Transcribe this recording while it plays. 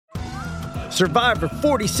Survivor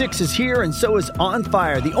 46 is here, and so is On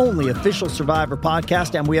Fire, the only official Survivor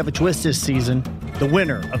podcast, and we have a twist this season. The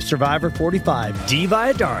winner of Survivor 45, Dee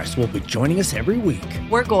Valladares, will be joining us every week.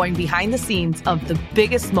 We're going behind the scenes of the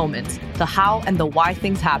biggest moments, the how and the why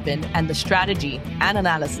things happen, and the strategy and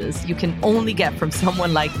analysis you can only get from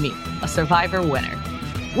someone like me, a Survivor winner.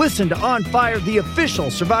 Listen to On Fire, the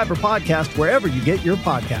official Survivor podcast, wherever you get your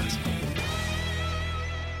podcast.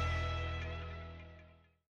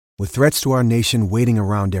 With threats to our nation waiting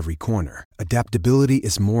around every corner, adaptability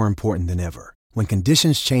is more important than ever. When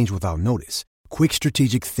conditions change without notice, quick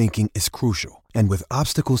strategic thinking is crucial. And with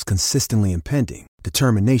obstacles consistently impending,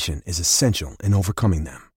 determination is essential in overcoming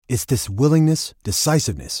them. It's this willingness,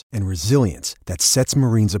 decisiveness, and resilience that sets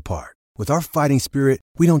Marines apart. With our fighting spirit,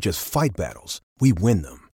 we don't just fight battles, we win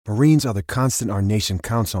them. Marines are the constant our nation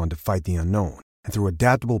counts on to fight the unknown. And through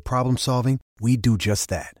adaptable problem solving, we do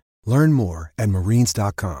just that. Learn more at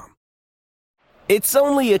marines.com. It's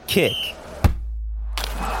only a kick,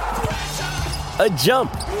 a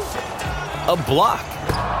jump, a block.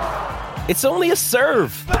 It's only a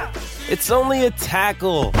serve. It's only a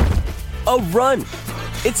tackle, a run.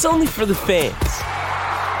 It's only for the fans.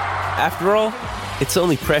 After all, it's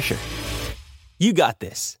only pressure. You got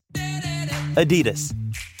this. Adidas.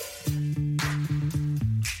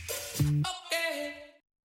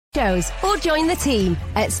 Shows or join the team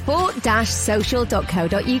at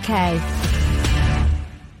sport-social.co.uk.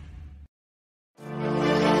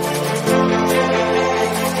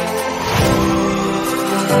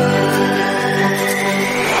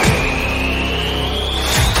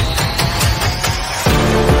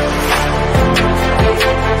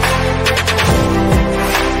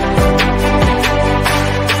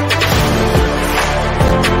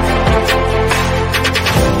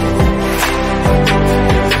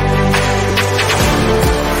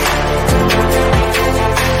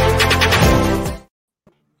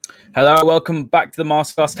 Hello, welcome back to the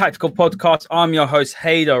Masterclass Tactical Podcast. I'm your host,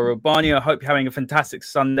 Haydar Rabbani. I hope you're having a fantastic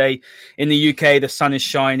Sunday. In the UK, the sun is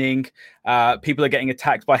shining. People are getting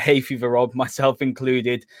attacked by hay fever, Rob, myself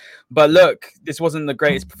included. But look, this wasn't the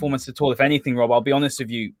greatest performance at all. If anything, Rob, I'll be honest with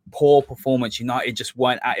you, poor performance. United just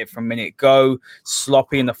weren't at it from minute go.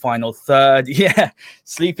 Sloppy in the final third. Yeah,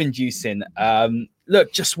 sleep-inducing.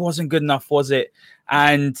 Look, just wasn't good enough, was it?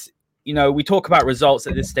 And you know, we talk about results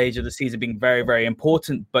at this stage of the season being very, very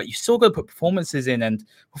important, but you still got to put performances in, and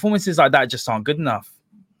performances like that just aren't good enough.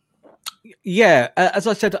 Yeah, as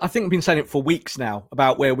I said, I think I've been saying it for weeks now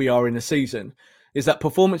about where we are in the season, is that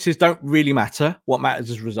performances don't really matter. What matters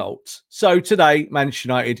is results. So today, Manchester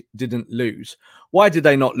United didn't lose. Why did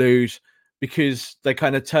they not lose? Because they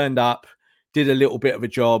kind of turned up, did a little bit of a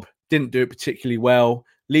job, didn't do it particularly well.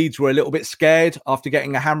 Leeds were a little bit scared after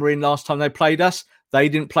getting a hammer in last time they played us. They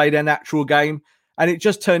didn't play their natural game, and it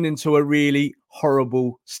just turned into a really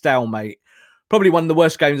horrible stalemate. Probably one of the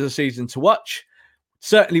worst games of the season to watch.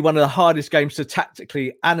 Certainly one of the hardest games to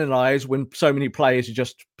tactically analyse when so many players are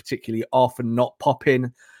just particularly off and not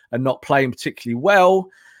popping and not playing particularly well.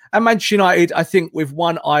 And Manchester United, I think, with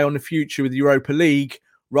one eye on the future with the Europa League,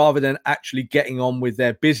 rather than actually getting on with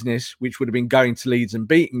their business, which would have been going to Leeds and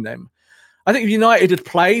beating them. I think if United had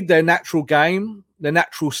played their natural game, their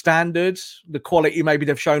natural standards, the quality maybe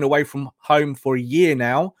they've shown away from home for a year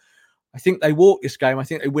now, I think they walk this game. I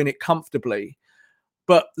think they win it comfortably.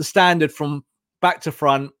 But the standard from back to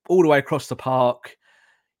front, all the way across the park,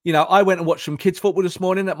 you know, I went and watched some kids' football this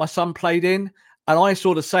morning that my son played in, and I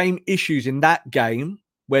saw the same issues in that game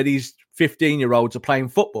where these 15-year-olds are playing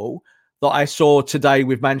football that I saw today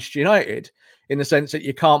with Manchester United, in the sense that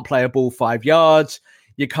you can't play a ball 5 yards.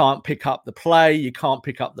 You can't pick up the play. You can't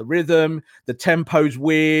pick up the rhythm. The tempo's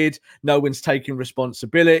weird. No one's taking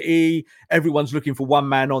responsibility. Everyone's looking for one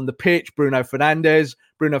man on the pitch, Bruno Fernandes.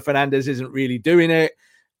 Bruno Fernandes isn't really doing it.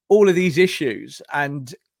 All of these issues.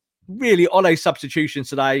 And really, Ole's substitution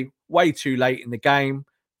today, way too late in the game.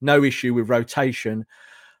 No issue with rotation.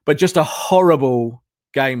 But just a horrible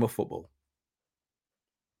game of football.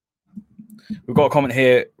 We've got a comment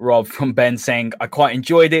here, Rob, from Ben saying, I quite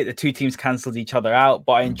enjoyed it. The two teams cancelled each other out,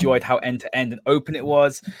 but I enjoyed how end-to-end and open it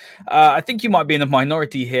was. I think you might be in the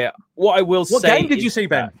minority here. What I will say... What game did you see,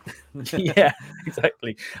 Ben? Yeah,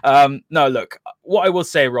 exactly. No, look, what I will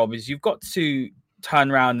say, Rob, is you've got to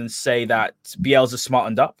turn around and say that Bielsa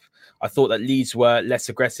smartened up. I thought that Leeds were less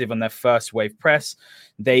aggressive on their first wave press.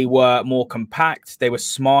 They were more compact. They were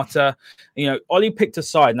smarter. Ollie picked a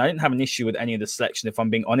side, and I didn't have an issue with any of the selection, if I'm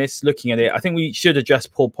being honest. Looking at it, I think we should address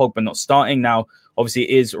Paul Pogba not starting. Now, obviously,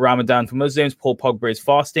 it is Ramadan for Muslims. Paul Pogba is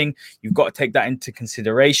fasting. You've got to take that into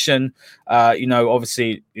consideration.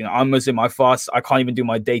 Obviously, I'm Muslim. I fast. I can't even do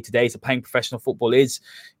my day-to-day. So playing professional football is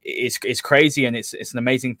crazy, and it's an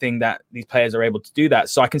amazing thing that these players are able to do that.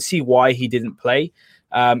 So I can see why he didn't play.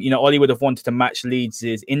 Ollie would have wanted to match Leeds'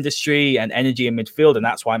 industry and energy in midfield, and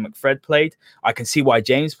that's why McFred played. I can see why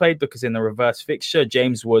James played, because in the reverse fixture,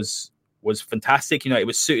 James was fantastic. It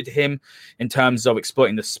was suited to him in terms of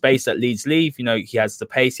exploiting the space that Leeds leave. He has the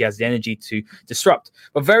pace, he has the energy to disrupt.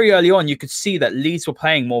 But very early on, you could see that Leeds were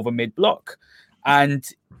playing more of a mid-block. And,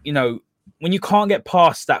 when you can't get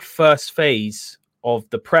past that first phase of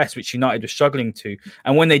the press, which United was struggling to,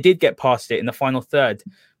 and when they did get past it in the final third,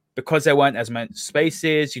 because there weren't as many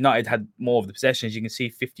spaces, United had more of the possessions. You can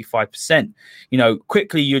see 55%.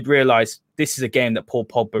 Quickly you'd realise this is a game that Paul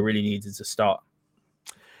Pogba really needed to start.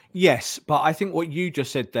 Yes, but I think what you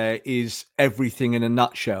just said there is everything in a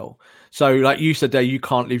nutshell. So like you said there, you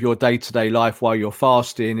can't live your day-to-day life while you're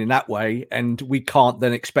fasting in that way, and we can't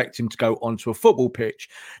then expect him to go onto a football pitch.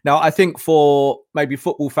 Now, I think for maybe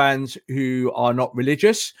football fans who are not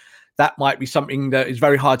religious, that might be something that is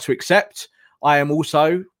very hard to accept. I am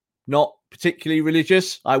also not particularly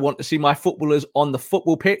religious. I want to see my footballers on the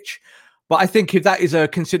football pitch. But I think if that is a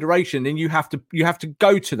consideration, then you have to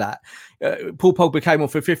go to that. Paul Pogba came on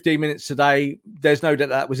for 15 minutes today. There's no doubt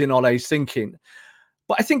that was in Ole's thinking.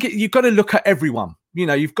 But I think you've got to look at everyone.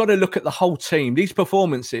 You've got to look at the whole team. These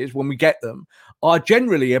performances, when we get them, are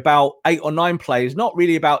generally about 8 or 9 players, not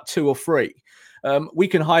really about 2 or 3. We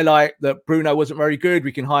can highlight that Bruno wasn't very good.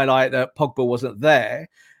 We can highlight that Pogba wasn't there.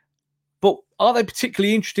 But are they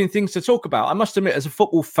particularly interesting things to talk about? I must admit, as a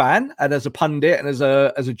football fan and as a pundit and as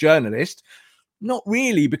a journalist, not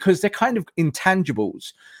really, because they're kind of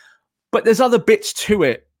intangibles. But there's other bits to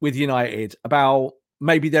it with United about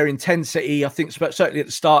maybe their intensity. I think certainly at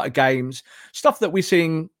the start of games, stuff that we're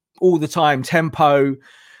seeing all the time, tempo.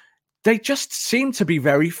 They just seem to be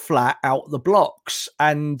very flat out the blocks.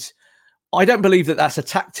 And I don't believe that that's a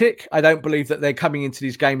tactic. I don't believe that they're coming into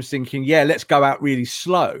these games thinking, yeah, let's go out really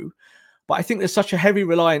slow. But I think there's such a heavy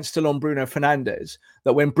reliance still on Bruno Fernandes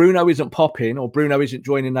that when Bruno isn't popping or Bruno isn't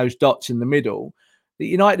joining those dots in the middle, that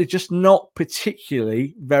United are just not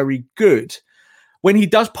particularly very good. When he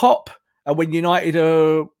does pop and when United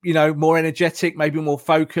are, more energetic, maybe more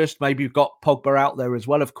focused, maybe you've got Pogba out there as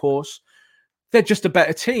well, of course, they're just a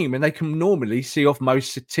better team and they can normally see off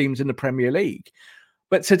most teams in the Premier League.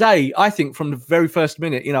 But today, I think from the very first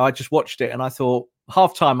minute, I just watched it and I thought,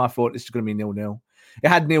 half-time, I thought this is going to be 0-0. It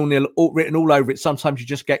had 0-0 written all over it. Sometimes you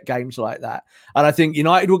just get games like that. And I think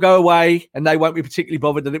United will go away and they won't be particularly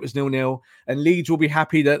bothered that it was 0-0. And Leeds will be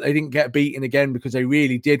happy that they didn't get beaten again, because they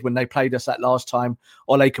really did when they played us that last time,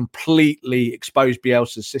 or they completely exposed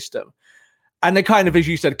Bielsa's system. And they kind of, as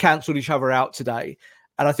you said, cancelled each other out today.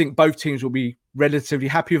 And I think both teams will be relatively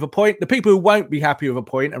happy with a point. The people who won't be happy with a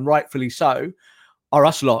point, and rightfully so, are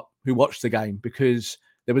us lot who watched the game, because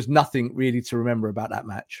there was nothing really to remember about that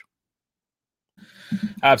match.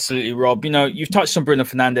 Absolutely, Rob. You've touched on Bruno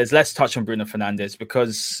Fernandes. Let's touch on Bruno Fernandes,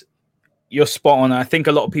 because you're spot on. I think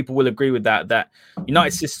a lot of people will agree with that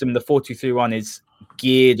United system, the 4-2-3-1, is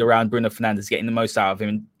geared around Bruno Fernandes, getting the most out of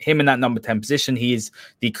him. Him in that number 10 position, he is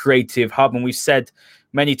the creative hub. And we've said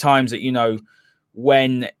many times that,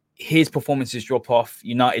 when his performances drop off,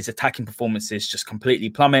 United's attacking performances just completely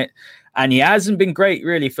plummet. And he hasn't been great,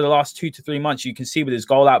 really, for the last 2 to 3 months. You can see with his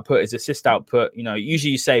goal output, his assist output.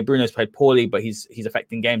 Usually you say Bruno's played poorly, but he's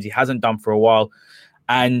affecting games. He hasn't done for a while.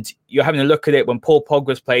 And you're having a look at it. When Paul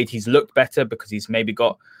Pogba's played, he's looked better because he's maybe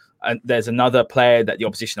got there's another player that the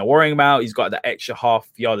opposition are worrying about. He's got that extra half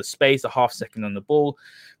yard of space, a half second on the ball.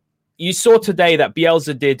 You saw today that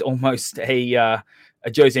Bielsa did almost a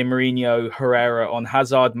Jose Mourinho Herrera on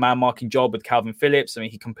Hazard man-marking job with Calvin Phillips. I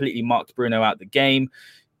mean, he completely marked Bruno out the game.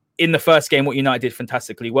 In the first game, what United did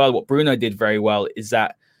fantastically well, what Bruno did very well, is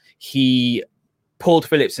that he pulled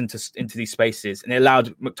Phillips into these spaces, and it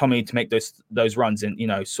allowed McTominay to make those runs in,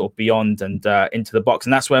 sort of beyond and into the box.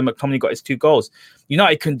 And that's where McTominay got his 2 goals.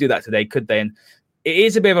 United couldn't do that today, could they? And it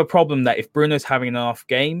is a bit of a problem that if Bruno's having an off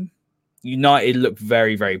game, United look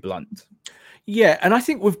very, very blunt. Yeah, and I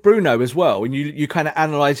think with Bruno as well, when you kind of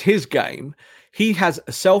analyse his game, he has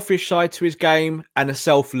a selfish side to his game and a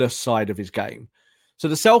selfless side of his game. So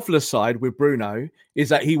the selfless side with Bruno is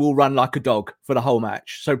that he will run like a dog for the whole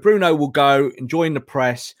match. So Bruno will go and join the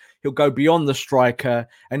press. He'll go beyond the striker,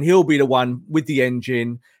 and he'll be the one with the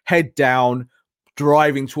engine, head down,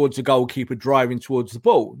 driving towards the goalkeeper, driving towards the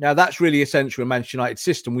ball. Now, that's really essential in Manchester United's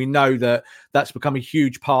system. We know that that's become a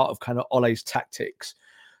huge part of kind of Ole's tactics.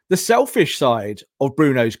 The selfish side of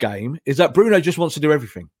Bruno's game is that Bruno just wants to do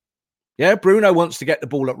everything. Yeah, Bruno wants to get the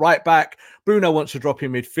ball at right back. Bruno wants to drop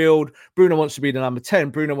in midfield. Bruno wants to be the number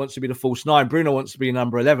 10. Bruno wants to be the false 9. Bruno wants to be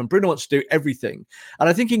number 11. Bruno wants to do everything. And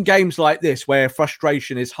I think in games like this, where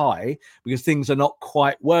frustration is high because things are not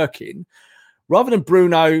quite working, rather than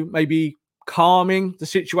Bruno maybe calming the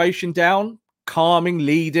situation down, calming,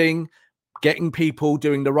 leading, getting people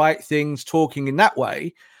doing the right things, talking in that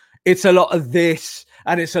way, it's a lot of this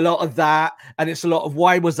and it's a lot of that and it's a lot of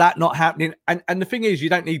why was that not happening? And the thing is, you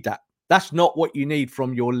don't need that. That's not what you need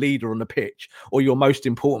from your leader on the pitch or your most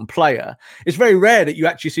important player. It's very rare that you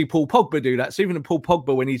actually see Paul Pogba do that. So even Paul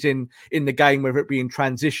Pogba, when he's in the game, whether it be in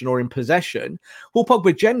transition or in possession, Paul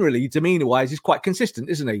Pogba generally, demeanour-wise, is quite consistent,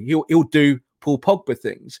 isn't he? He'll do Paul Pogba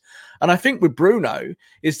things. And I think with Bruno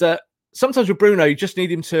is that sometimes with Bruno, you just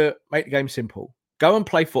need him to make the game simple. Go and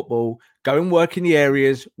play football. Go and work in the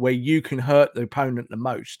areas where you can hurt the opponent the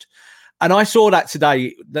most. And I saw that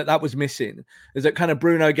today, that was missing. Is that kind of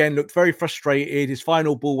Bruno, again, looked very frustrated. His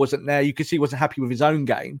final ball wasn't there. You could see he wasn't happy with his own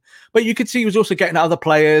game. But you could see he was also getting other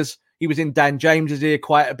players. He was in Dan James's ear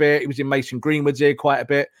quite a bit. He was in Mason Greenwood's ear quite a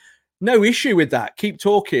bit. No issue with that. Keep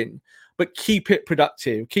talking, but keep it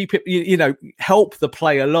productive. Keep it, help the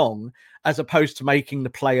play along as opposed to making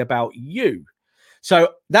the play about you. So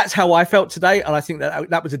that's how I felt today. And I think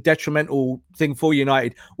that was a detrimental thing for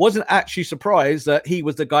United. Wasn't actually surprised that he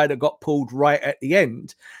was the guy that got pulled right at the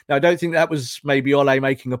end. Now, I don't think that was maybe Ole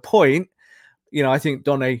making a point. I think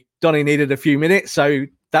Donny needed a few minutes. So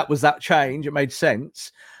that was that change. It made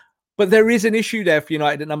sense. But there is an issue there for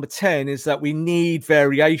United at number 10 is that we need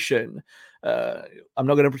variation. I'm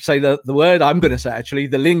not going to say the word. I'm going to say, actually,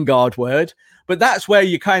 the Lingard word. But that's where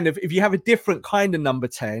you kind of, if you have a different kind of number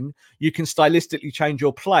 10, you can stylistically change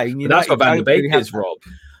your play. But that's what Van der Beek is, Rob.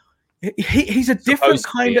 He's a different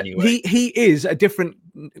kind of, anyway. He is a different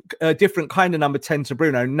kind of number 10 to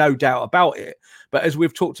Bruno, no doubt about it. But as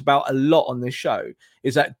we've talked about a lot on this show,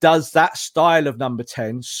 is that does that style of number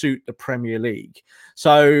 10 suit the Premier League?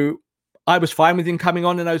 So I was fine with him coming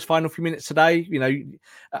on in those final few minutes today.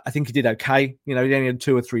 I think he did okay. He only had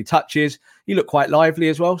 2 or 3 touches. He looked quite lively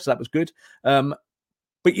as well, so that was good. But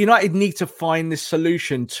United need to find this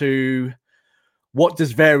solution to what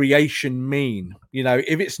does variation mean?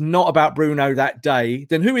 If it's not about Bruno that day,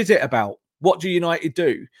 then who is it about? What do United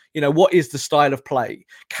do? What is the style of play?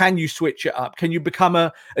 Can you switch it up? Can you become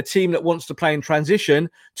a team that wants to play in transition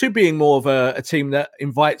to being more of a team that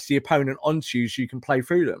invites the opponent onto you so you can play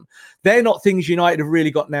through them? They're not things United have really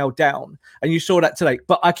got nailed down. And you saw that today.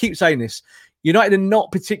 But I keep saying this. United are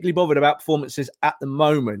not particularly bothered about performances at the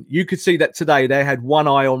moment. You could see that today they had one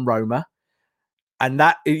eye on Roma. And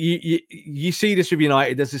that you see this with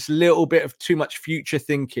United. There's this little bit of too much future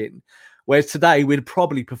thinking. Whereas today we'd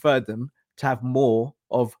probably preferred them to have more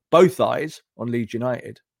of both eyes on Leeds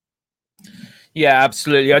United. Yeah,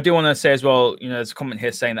 absolutely. I do want to say as well, there's a comment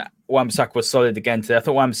here saying that Wan-Bissaka was solid again today. I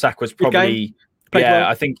thought Wan-Bissaka was probably, well.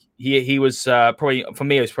 I think he was probably, for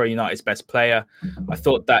me, it was probably United's best player. I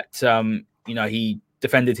thought that, he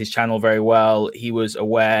defended his channel very well. He was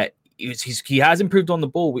aware. He has improved on the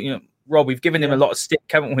ball. Rob, we've given him a lot of stick,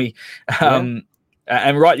 haven't we?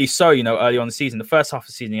 And rightly so, early on the season. The first half of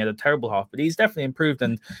the season, he had a terrible half, but he's definitely improved,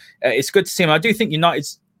 and it's good to see him. I do think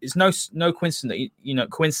United's is no coincidence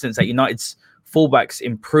that United's fullbacks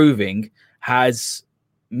improving has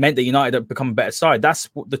meant that United have become a better side. That's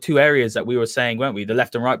the two areas that we were saying, weren't we? The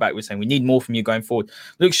left and right back, we were saying we need more from you going forward.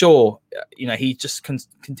 Luke Shaw, he just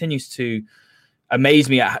continues to amaze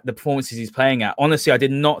me at the performances he's playing at. Honestly, I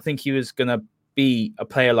did not think he was going to be a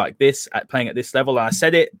player like this at playing at this level. And I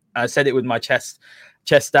said it with my chest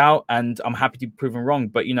out, and I'm happy to be proven wrong.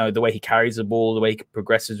 But the way he carries the ball, the way he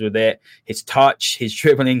progresses with it, his touch, his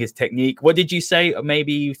dribbling, his technique. What did you say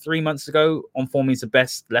maybe 3 months ago on form he's the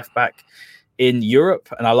best left back in Europe?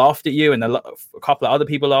 And I laughed at you, and a couple of other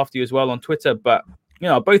people laughed at you as well on Twitter. But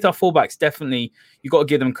both our fullbacks, definitely, you got to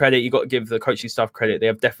give them credit. You got to give the coaching staff credit. They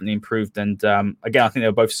have definitely improved. And again, I think they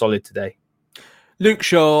were both solid today. Luke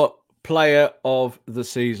Shaw, player of the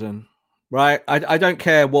season, right? I don't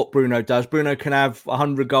care what Bruno does. Bruno can have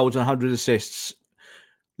 100 goals and 100 assists.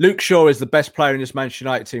 Luke Shaw is the best player in this Manchester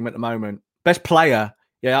United team at the moment. Best player.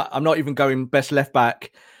 Yeah, I'm not even going best left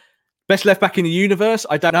back. Best left back in the universe?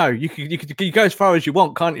 I don't know. You could go as far as you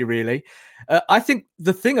want, can't you, really? I think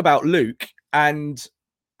the thing about Luke and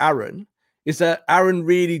Aaron is that Aaron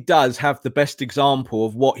really does have the best example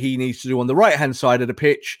of what he needs to do on the right-hand side of the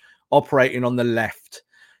pitch, operating on the left.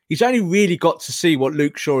 he's only really got to see what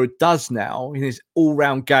Luke Shaw does now in his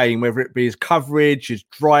all-round game, whether it be his coverage, his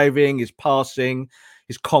driving, his passing,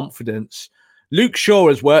 his confidence. Luke Shaw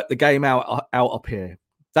has worked the game out up here.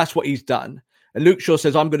 That's what he's done. And Luke Shaw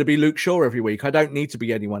says, I'm going to be Luke Shaw every week. I don't need to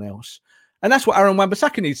be anyone else. And that's what Aaron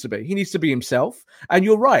Wan-Bissaka needs to be. He needs to be himself. And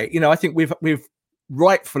you're right. I think we've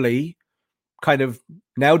rightfully kind of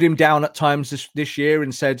nailed him down at times this year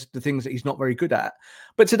and said the things that he's not very good at.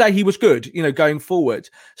 But today he was good, going forward.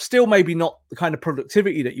 Still maybe not the kind of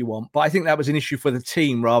productivity that you want, but I think that was an issue for the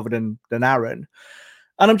team rather than Aaron.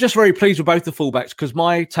 And I'm just very pleased with both the fullbacks, because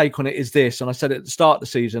my take on it is this, and I said it at the start of the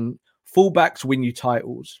season, fullbacks win you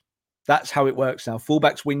titles. That's how it works now.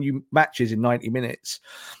 Fullbacks win you matches in 90 minutes.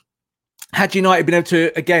 Had United been able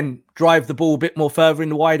to, again, drive the ball a bit more further in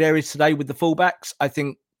the wide areas today with the fullbacks, I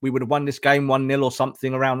think we would have won this game 1-0 or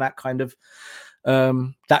something around that kind of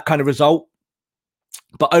result.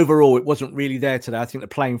 But overall, it wasn't really there today. I think the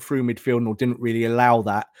playing through midfield didn't really allow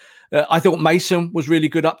that. I thought Mason was really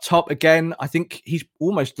good up top. Again, I think he's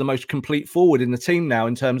almost the most complete forward in the team now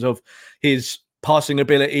in terms of his passing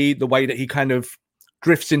ability, the way that he kind of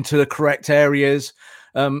drifts into the correct areas.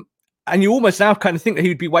 And you almost now kind of think that he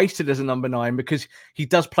would be wasted as a number 9 because he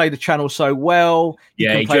does play the channel so well.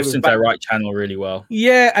 He drifts into that right channel really well.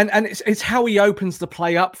 Yeah, and it's how he opens the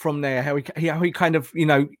play up from there. How he kind of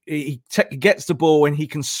he gets the ball and he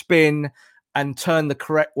can spin and turn the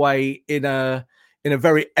correct way in a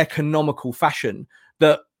very economical fashion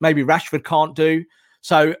that maybe Rashford can't do.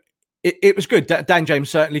 So it was good. Dan James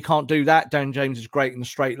certainly can't do that. Dan James is great in the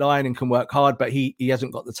straight line and can work hard, but he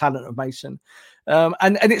hasn't got the talent of Mason.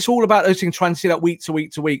 And it's all about those things, trying to see that week to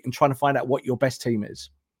week to week and trying to find out what your best team is.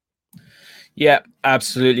 Yeah,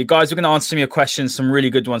 absolutely. Guys, we're going to answer some of your questions, some really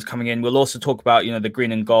good ones coming in. We'll also talk about, the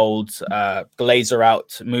green and gold Glazer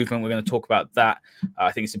out movement. We're going to talk about that.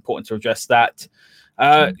 I think it's important to address that.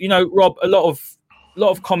 Rob, a lot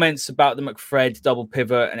of comments about the McFred double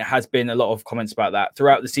pivot, and it has been a lot of comments about that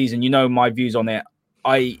throughout the season. My views on it.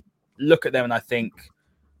 I look at them and I think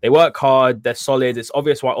they work hard, they're solid. It's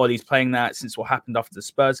obvious why Ollie's playing that since what happened after the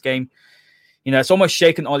Spurs game. It's almost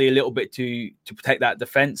shaken Ollie a little bit to protect that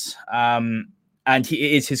defense. And it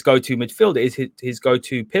is his go-to midfielder, it is his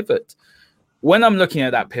go-to pivot. When I'm looking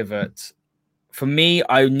at that pivot, for me,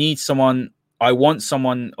 I want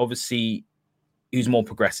someone, obviously, who's more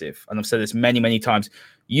progressive. And I've said this many, many times.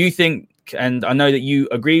 You think, and I know that you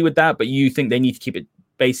agree with that, but you think they need to keep it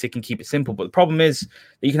basic and keep it simple. But the problem is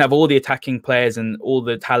that you can have all the attacking players and all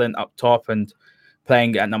the talent up top and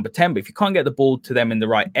playing at number 10. But if you can't get the ball to them in the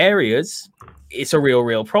right areas, it's a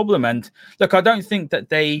real problem. And look, I don't think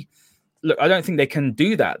they can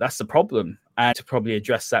do that. That's the problem. And to probably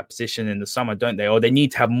address that position in the summer, don't they? Or they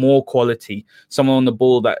need to have more quality, someone on the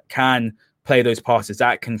ball that can play those passes,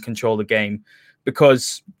 that can control the game.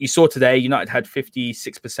 Because you saw today, United had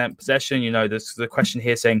 56% possession. There's the question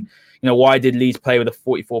here saying, why did Leeds play with a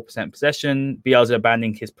 44% possession? Bielsa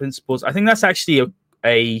abandoning his principles. I think that's actually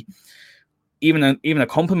even a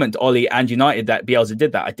compliment to Ollie and United that Bielsa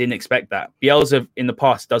did that. I didn't expect that. Bielsa in the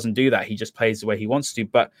past doesn't do that. He just plays the way he wants to.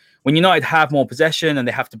 But when United have more possession and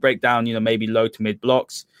they have to break down, maybe low to mid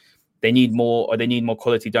blocks, they need more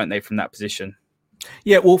quality, don't they, from that position?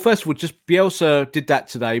 Yeah, well, first of all, just Bielsa did that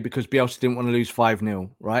today because Bielsa didn't want to lose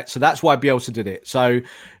 5-0, right? So that's why Bielsa did it. So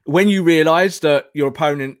when you realise that your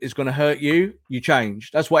opponent is going to hurt you, you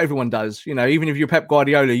change. That's what everyone does. Even if you're Pep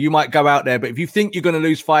Guardiola, you might go out there, but if you think you're going to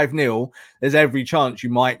lose 5-0, there's every chance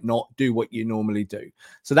you might not do what you normally do.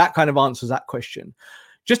 So that kind of answers that question.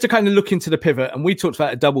 Just to kind of look into the pivot, and we talked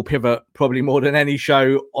about a double pivot probably more than any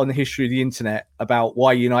show on the history of the internet about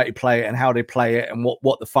why United play it and how they play it and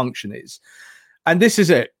what the function is. And this is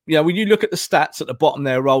it. When you look at the stats at the bottom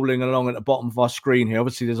there, rolling along at the bottom of our screen here,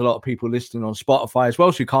 obviously there's a lot of people listening on Spotify as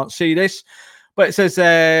well, so you can't see this. But it says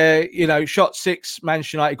there, shot 6,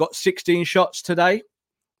 Manchester United got 16 shots today.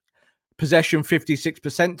 Possession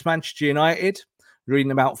 56% to Manchester United. Reading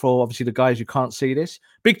them out for, obviously, the guys who can't see this.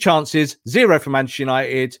 Big chances, 0 for Manchester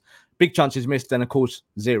United. Big chances missed, then, of course,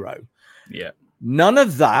 0. Yeah. None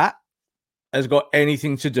of that has got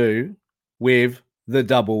anything to do with the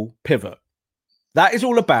double pivot. That is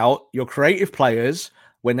all about your creative players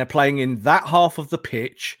when they're playing in that half of the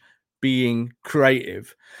pitch being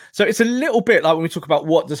creative. So it's a little bit like when we talk about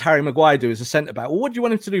what does Harry Maguire do as a centre-back. Well, what do you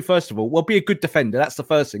want him to do first of all? Well, be a good defender. That's the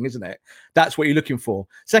first thing, isn't it? That's what you're looking for.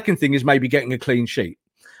 Second thing is maybe getting a clean sheet.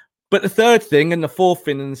 But the third thing and the fourth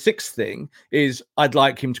thing and the sixth thing is I'd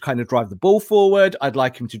like him to kind of drive the ball forward. I'd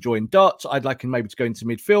like him to join dots. I'd like him maybe to go into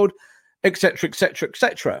midfield, etc., etc.,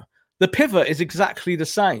 etc. The pivot is exactly the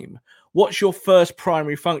same. What's your first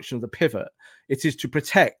primary function of the pivot? It is to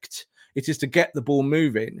protect. It is to get the ball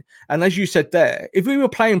moving. And as you said there, if we were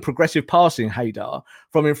playing progressive passing, Haydar,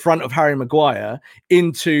 from in front of Harry Maguire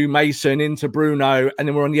into Mason, into Bruno, and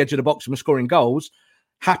then we're on the edge of the box and we're scoring goals,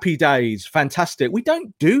 happy days, fantastic. We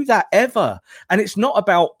don't do that ever. And it's not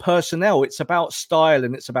about personnel. It's about style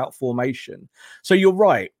and it's about formation. So you're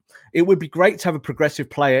right. It would be great to have a progressive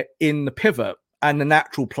player in the pivot. And the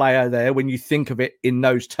natural player there, when you think of it in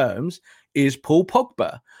those terms, is Paul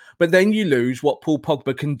Pogba. But then you lose what Paul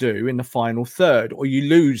Pogba can do in the final third, or you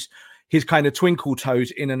lose his kind of twinkle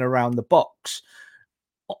toes in and around the box.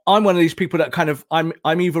 I'm one of these people that kind of, I'm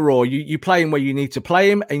either or. You play him where you need to play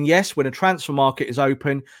him. And yes, when a transfer market is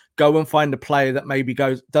open, go and find a player that maybe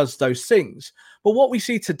does those things. But what we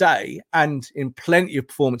see today, and in plenty of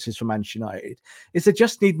performances from Manchester United, is they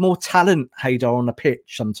just need more talent, Haydar, on the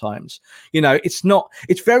pitch sometimes.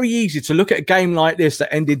 It's very easy to look at a game like this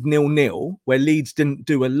that ended 0-0, where Leeds didn't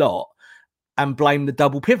do a lot, and blame the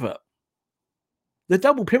double pivot. The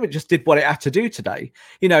double pivot just did what it had to do today,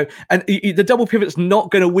 and the double pivot's not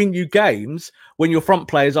going to win you games when your front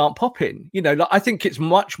players aren't popping. I think it's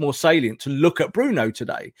much more salient to look at Bruno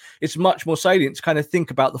today. It's much more salient to kind of think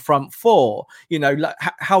about the front four.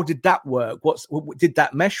 How did that work? Did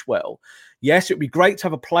that mesh well? Yes, it'd be great to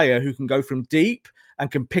have a player who can go from deep and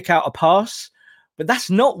can pick out a pass. But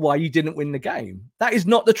that's not why you didn't win the game. That is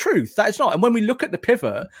not the truth. That is not. And when we look at the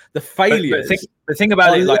pivot, the failures. But think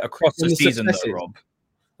about it like across the season, though, Rob.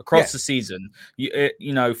 Across the season,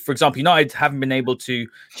 for example, United haven't been able to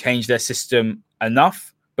change their system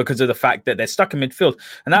enough because of the fact that they're stuck in midfield.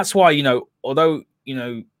 And that's why, although,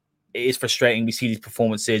 it is frustrating, we see these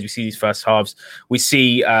performances, we see these first halves, we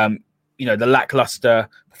see, the lackluster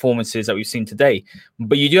performances that we've seen today.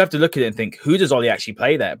 But you do have to look at it and think, who does Ollie actually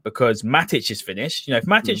play there? Because Matic is finished. If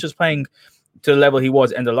Matic was playing to the level he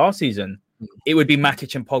was end of last season, it would be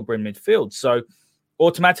Matic and Pogba in midfield. So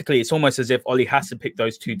automatically, it's almost as if Ollie has to pick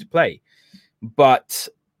those two to play. But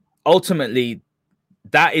ultimately,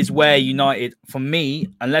 that is where United, for me,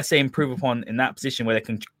 unless they improve upon in that position where they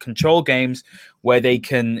can control games, where they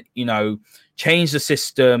can, change the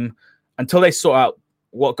system until they sort out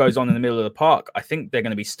what goes on in the middle of the park, I think they're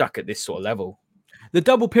going to be stuck at this sort of level. The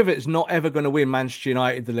double pivot is not ever going to win Manchester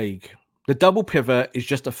United the league. The double pivot is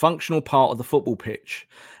just a functional part of the football pitch,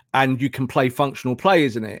 and you can play functional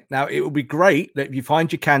players in it. Now, it would be great that if you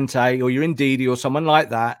find your Kante or your Ndidi or someone like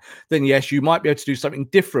that, then yes, you might be able to do something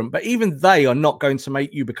different. But even they are not going to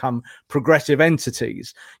make you become progressive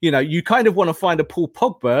entities. You kind of want to find a Paul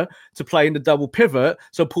Pogba to play in the double pivot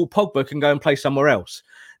so Paul Pogba can go and play somewhere else.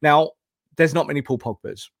 Now, there's not many Paul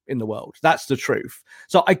Pogbas in the world. That's the truth.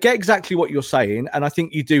 So I get exactly what you're saying, and I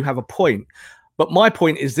think you do have a point. But my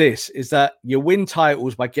point is this, is that you win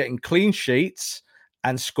titles by getting clean sheets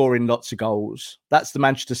and scoring lots of goals. That's the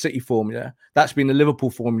Manchester City formula. That's been the Liverpool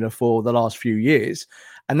formula for the last few years.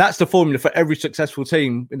 And that's the formula for every successful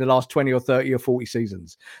team in the last 20 or 30 or 40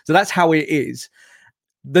 seasons. So that's how it is.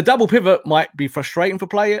 The double pivot might be frustrating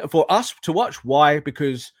for us to watch. Why?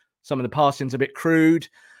 Because some of the passing's a bit crude.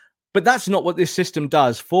 But that's not what this system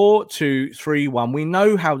does. 4-2-3-1. We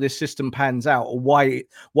know how this system pans out, or why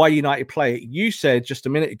United play it. You said just a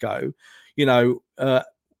minute ago,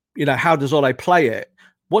 how does Ole play it?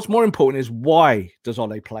 What's more important is, why does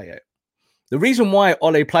Ole play it? The reason why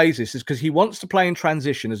Ole plays this is because he wants to play in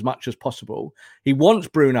transition as much as possible. He wants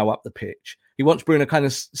Bruno up the pitch. He wants Bruno kind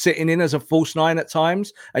of sitting in as a false nine at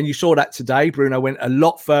times. And you saw that today. Bruno went a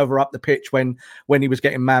lot further up the pitch when he was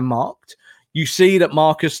getting man-marked. You see that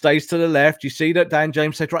Marcus stays to the left. You see that Dan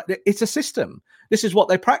James said, right, it's a system. This is what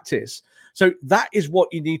they practice. So that is what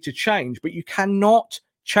you need to change. But you cannot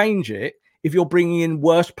change it if you're bringing in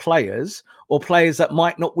worse players or players that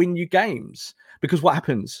might not win you games. Because what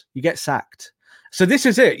happens? You get sacked. So this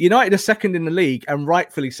is it. United are second in the league, and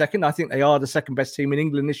rightfully second. I think they are the second best team in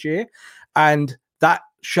England this year. And that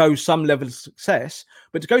shows some level of success.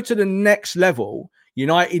 But to go to the next level,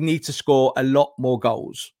 United need to score a lot more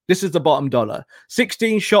goals. This is the bottom dollar.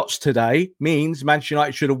 16 shots today means Manchester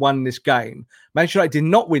United should have won this game. Manchester United did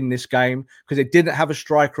not win this game because they didn't have a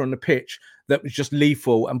striker on the pitch that was just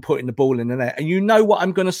lethal and putting the ball in the net. And you know what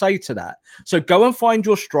I'm going to say to that. So go and find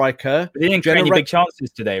your striker. They didn't create any big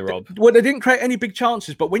chances today, Rob. Well, they didn't create any big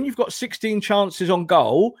chances, but when you've got 16 chances on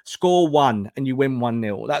goal, score one and you win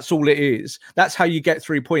 1-0. That's all it is. That's how you get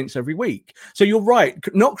 3 points every week. So you're right.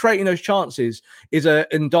 Not creating those chances is an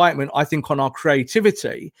indictment, I think, on our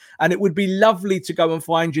creativity. And it would be lovely to go and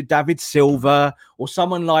find your David Silva or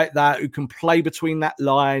someone like that who can play between that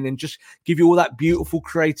line and just give you all that beautiful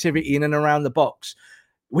creativity in and around the box.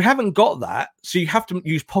 We haven't got that, so you have to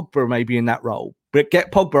use Pogba maybe in that role. But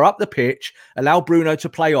get Pogba up the pitch, allow Bruno to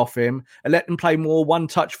play off him, and let them play more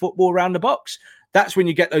one-touch football around the box. That's when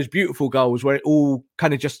you get those beautiful goals where it all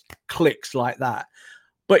kind of just clicks like that.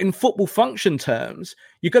 But in football function terms,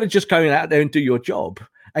 you've got to just go out there and do your job.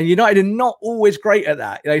 And United are not always great at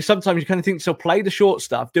that. Sometimes you kind of think, so play the short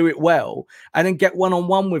stuff, do it well, and then get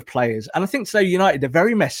one-on-one with players. And I think today United, they're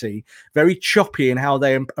very messy, very choppy in how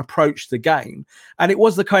they approach the game. And it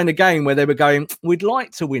was the kind of game where they were going, we'd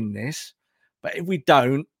like to win this, but if we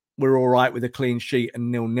don't, we're all right with a clean sheet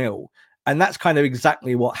and 0-0. And that's kind of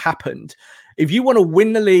exactly what happened. If you want to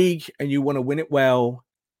win the league and you want to win it well,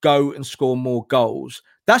 go and score more goals.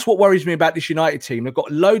 That's what worries me about this United team. They've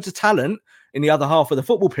got loads of talent in the other half of the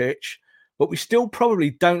football pitch, but we still probably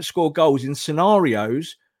don't score goals in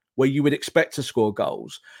scenarios where you would expect to score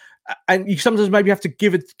goals. And you sometimes maybe have to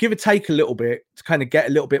give a take a little bit to kind of get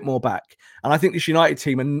a little bit more back. And I think this United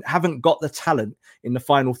team haven't got the talent in the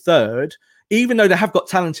final third, even though they have got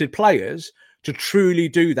talented players, to truly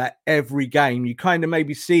do that every game. You kind of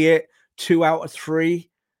maybe see it 2 out of 3,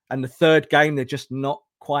 and the third game, they're just not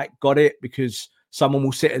quite got it because someone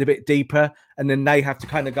will sit it a bit deeper and then they have to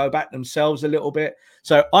kind of go back themselves a little bit.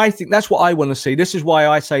 So I think that's what I want to see. This is why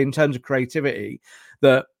I say in terms of creativity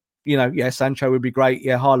that, Sancho would be great.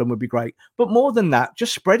 Yeah, Haaland would be great. But more than that,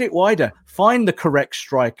 just spread it wider. Find the correct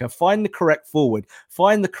striker. Find the correct forward.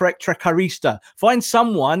 Find the correct trequarista. Find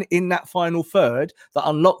someone in that final third that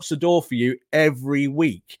unlocks the door for you every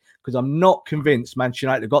week. Because I'm not convinced Manchester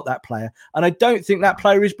United got that player. And I don't think that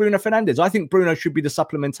player is Bruno Fernandes. I think Bruno should be the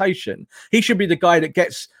supplementation. He should be the guy that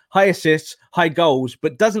gets high assists, high goals,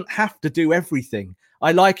 but doesn't have to do everything.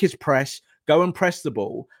 I like his press. Go and press the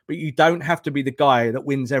ball, but you don't have to be the guy that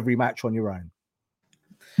wins every match on your own.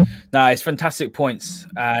 No, it's fantastic points.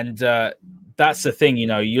 And that's the thing,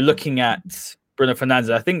 you're looking at Bruno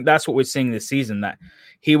Fernandes. I think that's what we're seeing this season, that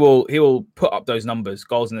he will put up those numbers,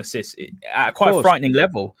 goals and assists at quite a frightening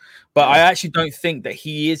level. But I actually don't think that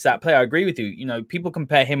he is that player. I agree with you. People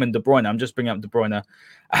compare him and De Bruyne. I'm just bringing up De Bruyne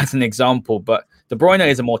as an example. But De Bruyne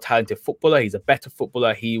is a more talented footballer. He's a better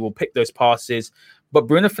footballer. He will pick those passes. But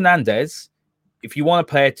Bruno Fernandes, if you want a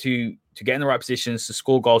player to get in the right positions, to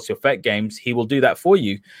score goals, to affect games, he will do that for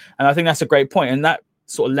you. And I think that's a great point. And that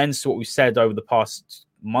sort of lends to what we've said over the past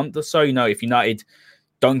month or so. If United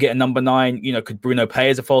don't get a number 9, could Bruno play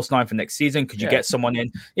as a false 9 for next season? Could you get someone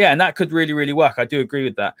in? Yeah, and that could really, really work. I do agree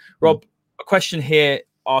with that. Rob, a question here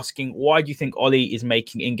asking, why do you think Ollie is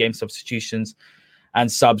making in-game substitutions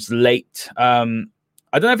and subs late? I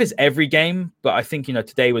don't know if it's every game, but I think,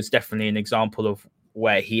 today was definitely an example of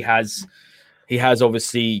where he has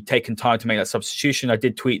obviously taken time to make that substitution. I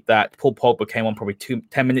did tweet that Paul Pogba came on probably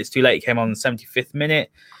 10 minutes too late. He came on the 75th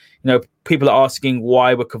minute. People are asking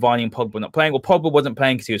why were Cavani and Pogba not playing. Well, Pogba wasn't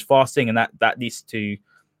playing because he was fasting, and that needs to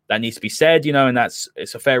be said, and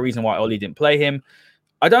it's a fair reason why Ollie didn't play him.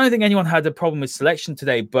 I don't think anyone had a problem with selection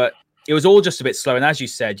today, but it was all just a bit slow. And as you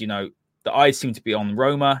said, the eyes seem to be on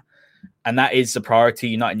Roma, and that is the priority.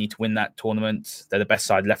 United need to win that tournament. They're the best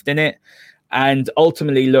side left in it. And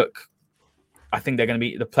ultimately, look, I think they're going to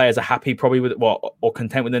be, the players are happy probably with or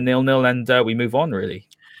content with the 0-0, and we move on, really.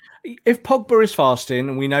 If Pogba is fasting,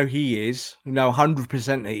 and we know he is,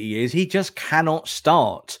 100% that he is, he just cannot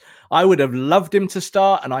start. I would have loved him to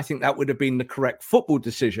start, and I think that would have been the correct football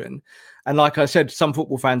decision. And like I said, some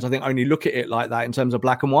football fans, I think, only look at it like that in terms of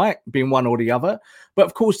black and white, being one or the other. But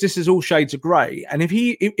of course, this is all shades of grey. And if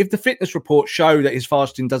the fitness reports show that his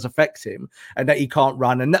fasting does affect him and that he can't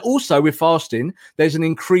run, and that also with fasting, there's an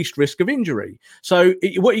increased risk of injury. So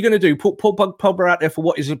what are you going to do? Put Pogba out there for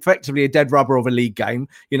what is effectively a dead rubber of a league game.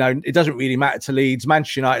 It doesn't really matter to Leeds.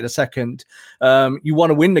 Manchester United are second. You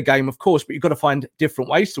want to win the game, of course, but you've got to find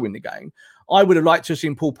different ways to win the game. I would have liked to have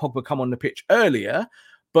seen Paul Pogba come on the pitch earlier,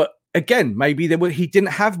 but again, maybe he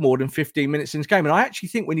didn't have more than 15 minutes in his game. And I actually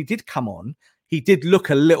think when he did come on, he did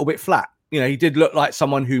look a little bit flat. He did look like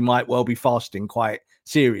someone who might well be fasting quite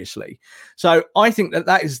seriously. So I think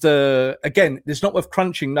that is it's not worth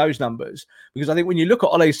crunching those numbers, because I think when you look at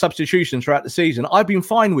Ole's substitutions throughout the season, I've been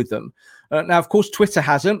fine with them. Now, of course, Twitter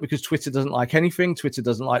hasn't, because Twitter doesn't like anything. Twitter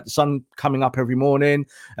doesn't like the sun coming up every morning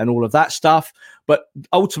and all of that stuff. But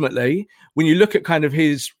ultimately, when you look at kind of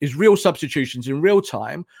his real substitutions in real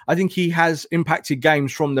time, I think he has impacted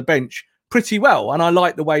games from the bench pretty well. And I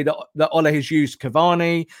like the way that Ole has used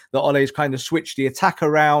Cavani, that Ole has kind of switched the attack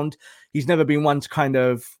around. He's never been one to kind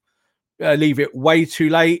of leave it way too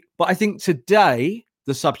late. But I think today,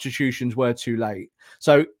 the substitutions were too late.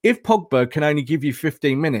 So if Pogba can only give you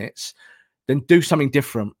 15 minutes, then do something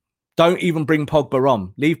different. Don't even bring Pogba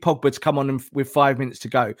on. Leave Pogba to come on with 5 minutes to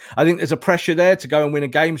go. I think there's a pressure there to go and win a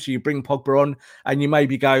game. So you bring Pogba on and you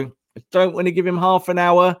maybe go, I don't want to give him half an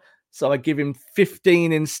hour, so I give him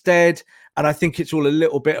 15 instead. And I think it's all a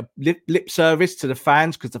little bit of lip service to the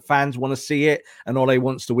fans because the fans want to see it and Ole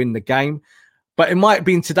wants to win the game. But it might have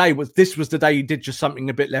been today, this was the day you did just something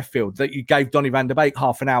a bit left field, that you gave Donny van der Beek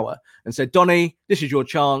half an hour and said, Donny, this is your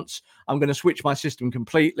chance. I'm going to switch my system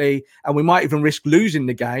completely. And we might even risk losing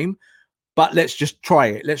the game, but let's just try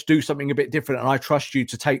it. Let's do something a bit different. And I trust you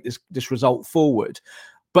to take this result forward.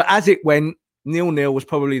 But as it went, 0-0 was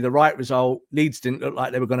probably the right result. Leeds didn't look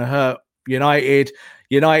like they were going to hurt United.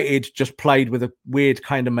 United just played with a weird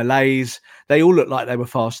kind of malaise. They all looked like they were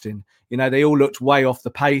fasting. They all looked way off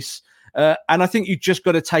the pace. And I think you just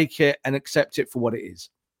got to take it and accept it for what it is.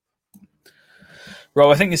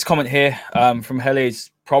 Rob, I think this comment here from Hele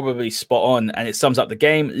is probably spot on, and it sums up the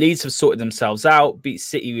game. Leeds have sorted themselves out, beat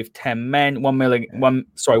City with 10 men,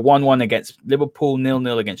 1-1 against Liverpool,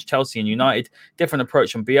 0-0 against Chelsea and United. Different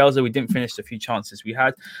approach from Bielsa. We didn't finish the few chances we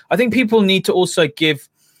had. I think people need to also give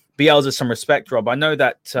Bielsa some respect, Rob. I know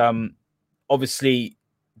that obviously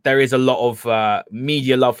there is a lot of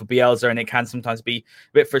media love for Bielsa, and it can sometimes be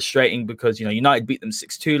a bit frustrating because, United beat them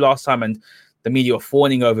 6-2 last time, and the media are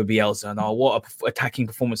fawning over Bielsa and what a attacking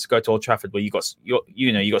performance to go to Old Trafford where you got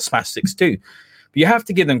smashed 6-2. But you have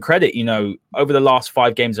to give them credit. Over the last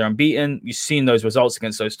 5 games they're unbeaten. You've seen those results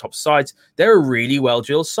against those top sides. They're a really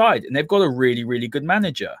well-drilled side, and they've got a really, really good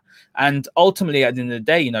manager. And ultimately, at the end of the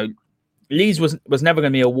day, Leeds was never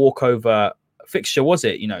going to be a walkover fixture, was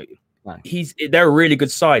it? No. They're a really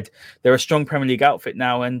good side. They're a strong Premier League outfit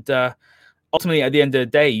now, and ultimately, at the end of the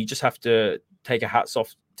day, you just have to take a hats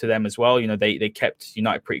off to them as well. They kept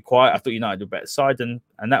United pretty quiet. I thought United were a better side, and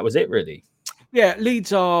that was it, really. Yeah,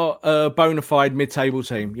 Leeds are a bona fide mid-table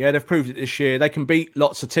team. Yeah, they've proved it this year. They can beat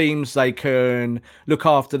lots of teams. They can look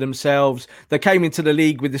after themselves. They came into the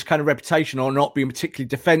league with this kind of reputation on not being particularly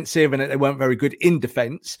defensive and that they weren't very good in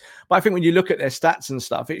defence. But I think when you look at their stats and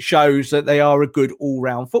stuff, it shows that they are a good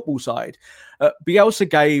all-round football side. Bielsa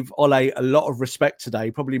gave Ole a lot of respect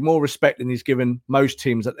today, probably more respect than he's given most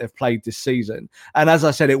teams that they've played this season. And as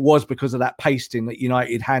I said, it was because of that pasting that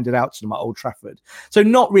United handed out to them at Old Trafford. So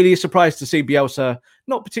not really a surprise to see Bielsa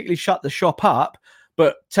not particularly shut the shop up,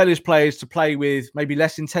 but tell his players to play with maybe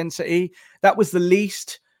less intensity. That was the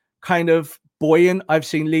least kind of buoyant I've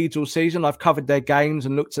seen Leeds all season. I've covered their games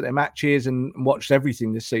and looked at their matches and watched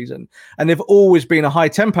everything this season. And they've always been a high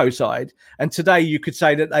tempo side. And today you could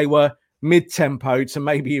say that they were mid-tempo to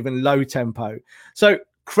maybe even low tempo. So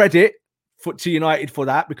credit to United for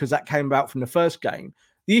that, because that came about from the first game.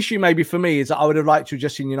 The issue maybe for me is that I would have liked to have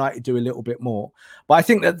just seen United do a little bit more. But I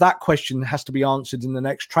think that question has to be answered in the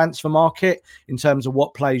next transfer market in terms of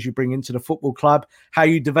what players you bring into the football club, how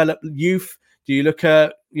you develop youth. Do you look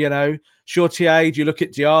at, Shortier? Do you look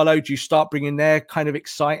at Diallo? Do you start bringing their kind of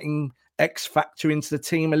exciting X factor into the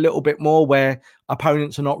team a little bit more where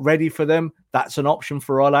opponents are not ready for them? That's an option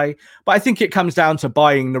for Ole. But I think it comes down to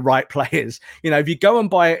buying the right players. If you go and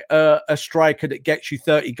buy a striker that gets you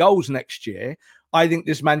 30 goals next year, I think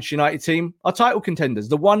this Manchester United team are title contenders.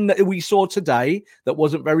 The one that we saw today that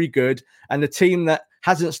wasn't very good, and the team that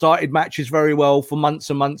hasn't started matches very well for months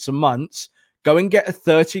and months and months, go and get a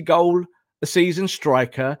 30-goal a season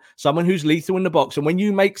striker, someone who's lethal in the box. And when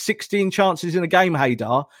you make 16 chances in a game,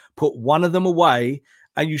 Haydar, put one of them away,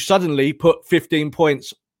 and you suddenly put 15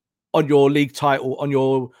 points on your league title, on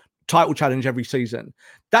your title challenge every season.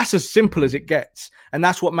 That's as simple as it gets. And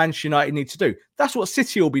that's what Manchester United need to do. That's what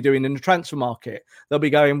City will be doing in the transfer market. They'll be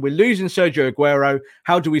going, we're losing Sergio Aguero.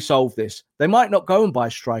 How do we solve this? They might not go and buy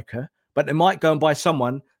a striker, but they might go and buy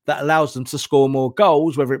someone that allows them to score more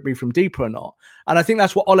goals, whether it be from deeper or not. And I think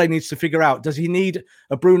that's what Ole needs to figure out. Does he need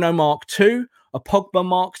a Bruno Mark II, a Pogba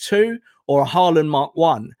Mark II, or a Haaland Mark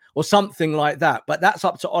I, or something like that? But that's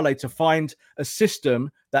up to Ole to find a system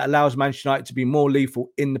that allows Manchester United to be more lethal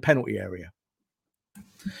in the penalty area.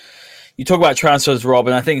 You talk about transfers, Rob,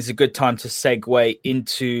 and I think it's a good time to segue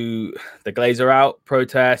into the Glazer out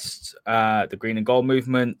protest, the green and gold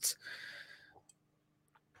movement.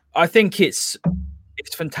 I think it's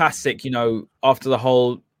fantastic, after the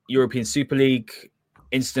whole European Super League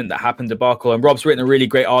incident that happened, debacle. And Rob's written a really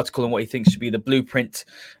great article on what he thinks should be the blueprint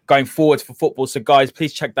going forward for football. So guys,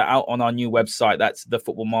 please check that out on our new website. That's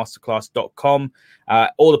thefootballmasterclass.com.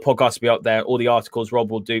 All the podcasts will be out there. All the articles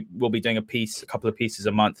Rob will be doing a couple of pieces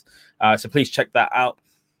a month. So please check that out.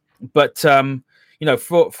 But, for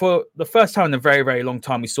the first time in a very, very long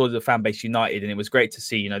time, we saw the fan base united, and it was great to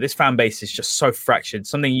see, this fan base is just so fractured.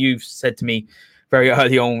 Something you've said to me very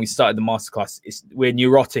early on when we started the masterclass. We're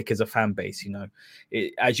neurotic as a fan base.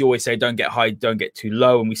 As you always say, don't get high, don't get too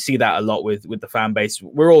low, and we see that a lot with the fan base.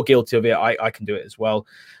 We're all guilty of it. I can do it as well.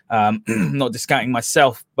 Not discounting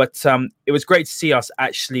myself, but it was great to see us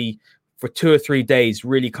actually for 2 or 3 days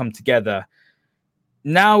really come together.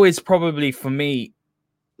 Now is probably for me.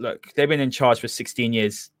 Look, they've been in charge for 16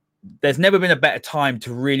 years. There's never been a better time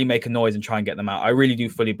to really make a noise and try and get them out. I really do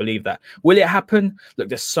fully believe that. Will it happen? Look,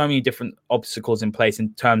 there's so many different obstacles in place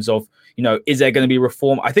in terms of, is there going to be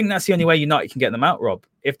reform? I think that's the only way United can get them out, Rob,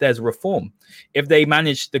 if there's a reform. If they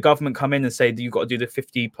manage, the government come in and say that you've got to do the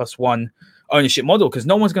 50+1 ownership model, because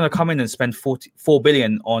no one's going to come in and spend 4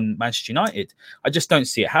 billion on Manchester United. I just don't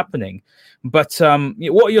see it happening. But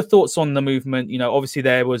what are your thoughts on the movement? Obviously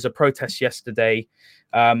there was a protest yesterday.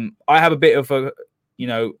 I have a bit of a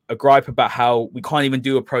gripe about how we can't even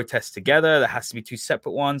do a protest together. There has to be 2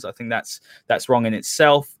 separate ones. I think that's wrong in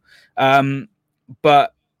itself.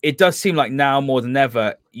 But it does seem like now more than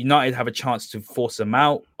ever, United have a chance to force them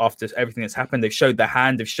out after everything that's happened. They've showed their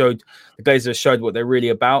hand. The Glazers showed what they're really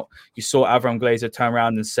about. You saw Avram Glazer turn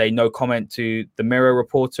around and say no comment to the Mirror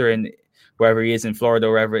reporter in wherever he is in Florida,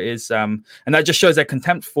 or wherever it is. And that just shows their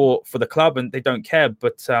contempt for the club, and they don't care.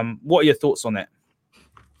 But what are your thoughts on it?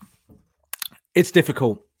 It's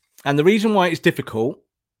difficult. And the reason why it's difficult,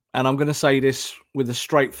 and I'm going to say this with a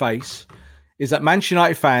straight face, is that Manchester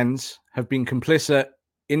United fans have been complicit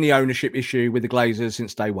in the ownership issue with the Glazers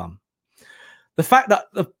since day one. The fact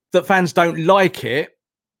that fans don't like it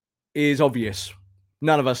is obvious.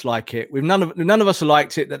 None of us like it. None of us have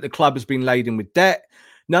liked it that the club has been laden with debt.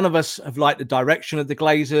 None of us have liked the direction of the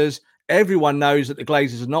Glazers. Everyone knows that the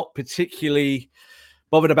Glazers are not particularly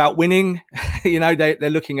bothered about winning. They're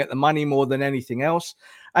looking at the money more than anything else.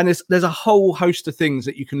 And there's a whole host of things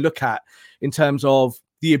that you can look at in terms of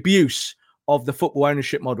the abuse of the football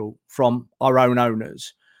ownership model from our own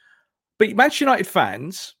owners. But Manchester United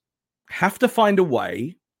fans have to find a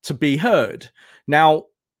way to be heard. Now,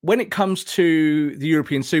 when it comes to the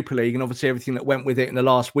European Super League and obviously everything that went with it in the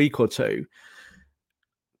last week or two,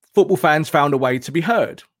 football fans found a way to be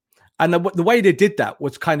heard. And the way they did that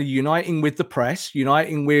was kind of uniting with the press,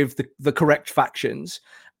 uniting with the correct factions,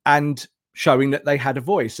 and showing that they had a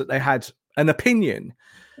voice, that they had an opinion.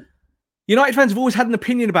 United fans have always had an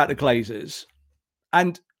opinion about the Glazers.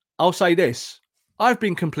 And I'll say this, I've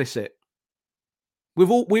been complicit.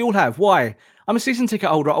 We all have. Why? I'm a season ticket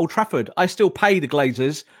holder at Old Trafford. I still pay the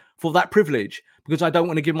Glazers for that privilege because I don't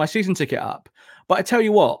want to give my season ticket up. But I tell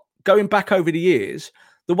you what, going back over the years,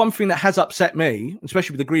 the one thing that has upset me,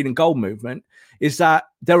 especially with the green and gold movement, is that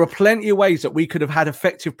there are plenty of ways that we could have had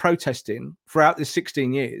effective protesting throughout this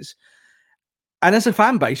 16 years. And as a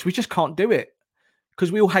fan base, we just can't do it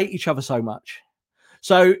because we all hate each other so much.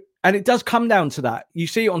 So, and it does come down to that. You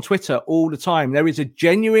see it on Twitter all the time. There is a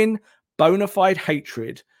genuine, bona fide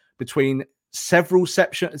hatred between several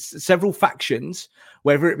factions,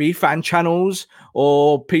 whether it be fan channels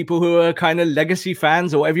or people who are kind of legacy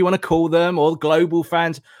fans or whatever you want to call them, or global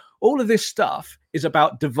fans. All of this stuff is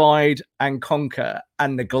about divide and conquer,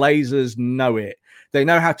 and the Glazers know it. They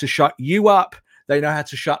know how to shut you up. They know how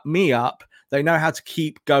to shut me up. They know how to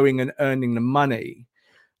keep going and earning the money.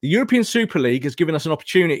 The European Super League has given us an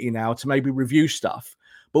opportunity now to maybe review stuff,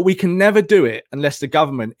 but we can never do it unless the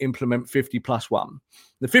government implement 50+1.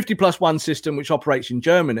 The 50+1 system, which operates in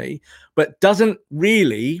Germany, but doesn't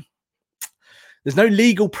really, there's no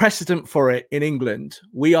legal precedent for it in England.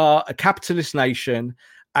 We are a capitalist nation.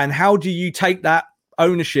 And how do you take that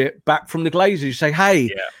ownership back from the Glazers? You say, hey,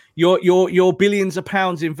 your billions of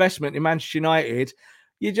pounds investment in Manchester United,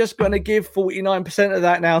 you're just going to give 49% of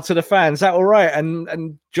that now to the fans. Is that all right?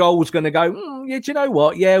 And Joel's going to go, yeah, do you know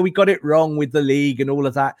what? Yeah, we got it wrong with the league and all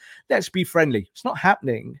of that. Let's be friendly. It's not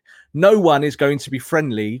happening. No one is going to be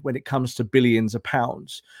friendly when it comes to billions of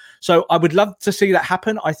pounds. So I would love to see that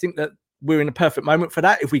happen. I think that we're in a perfect moment for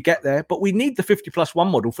that if we get there. But we need the 50+1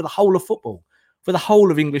 model for the whole of football, for the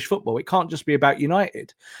whole of English football. It can't just be about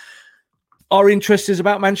United. Our interest is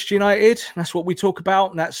about Manchester United. That's what we talk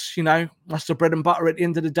about. And that's, that's the bread and butter at the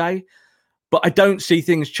end of the day. But I don't see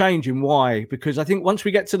things changing. Why? Because I think once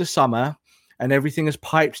we get to the summer and everything has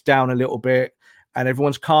piped down a little bit and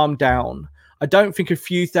everyone's calmed down, I don't think a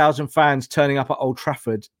few thousand fans turning up at Old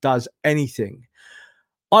Trafford does anything.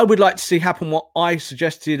 I would like to see happen what I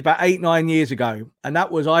suggested about 8-9 years ago. And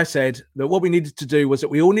that was, I said that what we needed to do was that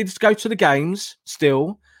we all needed to go to the games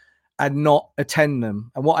still and not attend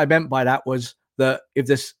them. And what I meant by that was that if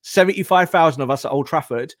there's 75,000 of us at Old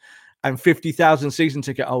Trafford and 50,000 season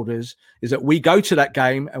ticket holders, is that we go to that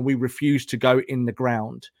game and we refuse to go in the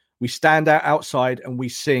ground. We stand outside and we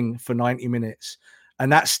sing for 90 minutes.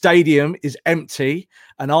 and that stadium is empty,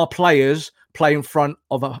 and our players play in front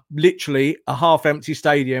of literally a half-empty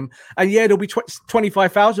stadium. And yeah, there'll be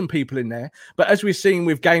 25,000 people in there. But as we're seeing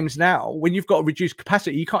with games now, when you've got a reduced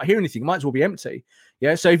capacity, you can't hear anything. It might as well be empty.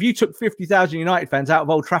 Yeah. So if you took 50,000 United fans out of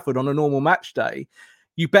Old Trafford on a normal match day,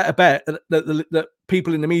 you better bet that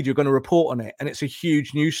people in the media are going to report on it. And it's a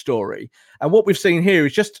huge news story. And what we've seen here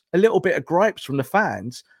is just a little bit of gripes from the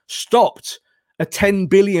fans stopped a £10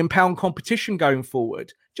 billion competition going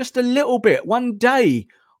forward. Just a little bit, one day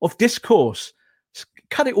of discourse,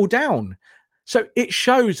 cut it all down. So it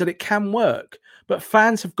shows that it can work, but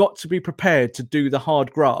fans have got to be prepared to do the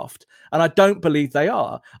hard graft. And I don't believe they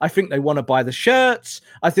are. I think they want to buy the shirts.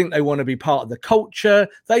 I think they want to be part of the culture.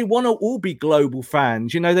 They want to all be global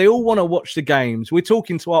fans. They all want to watch the games. We're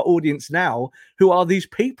talking to our audience now. Who are these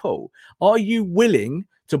people? Are you willing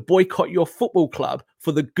to boycott your football club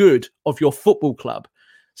for the good of your football club?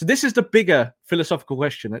 So this is the bigger philosophical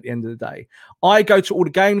question at the end of the day. I go to all the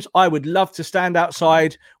games. I would love to stand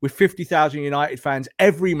outside with 50,000 United fans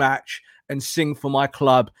every match and sing for my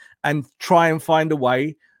club and try and find a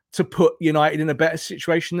way to put United in a better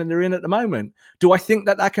situation than they're in at the moment. Do I think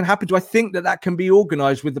that can happen? Do I think that can be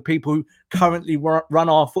organised with the people who currently run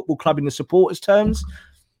our football club in the supporters' terms?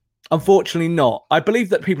 Unfortunately not. I believe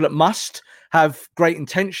that people at Must have great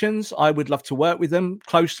intentions. I would love to work with them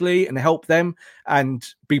closely and help them and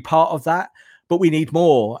be part of that. But we need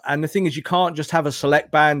more. And the thing is, you can't just have a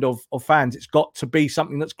select band of fans. It's got to be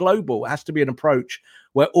something that's global. It has to be an approach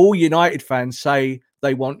where all United fans say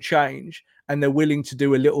they want change and they're willing to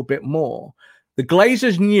do a little bit more. The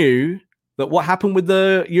Glazers knew that what happened with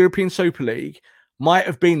the European Super League might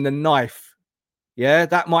have been the knife. Yeah,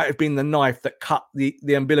 that might have been the knife that cut the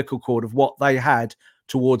umbilical cord of what they had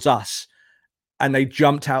towards us. And they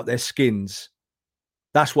jumped out their skins.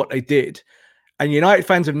 That's what they did. And United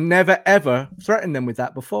fans have never, ever threatened them with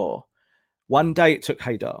that before. One day it took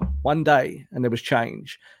Haydar. One day, and there was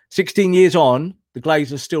change. 16 years on, the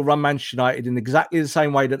Glazers still run Manchester United in exactly the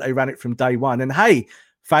same way that they ran it from day one. And hey,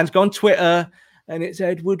 fans go on Twitter and it's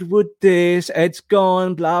Ed Woodward this, Ed's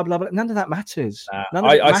gone, blah, blah, blah. None of that matters. None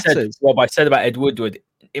of it matters. I said about Ed Woodward,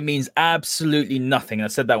 it means absolutely nothing. I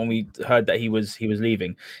said that when we heard that he was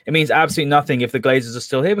leaving. It means absolutely nothing if the Glazers are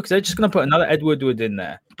still here because they're just going to put another Ed Woodward in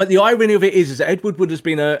there. But the irony of it is that Ed Woodward has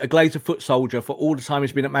been a Glazer foot soldier for all the time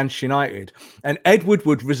he's been at Manchester United. And Ed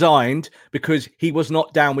Woodward resigned because he was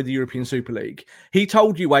not down with the European Super League. He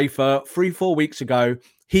told UEFA 3-4 weeks ago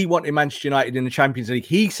he wanted Manchester United in the Champions League.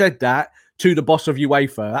 He said that to the boss of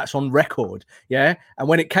UEFA. That's on record. Yeah. And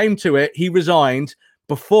when it came to it, he resigned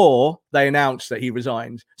before they announced that he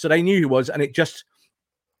resigned. So they knew he was, and it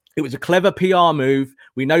was a clever PR move.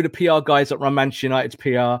 We know the PR guys that run Manchester United's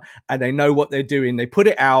PR, and they know what they're doing. They put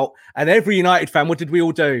it out, and every United fan, what did we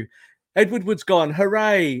all do? Ed Woodward's gone,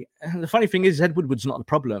 hooray. And the funny thing is, Ed Woodward's not the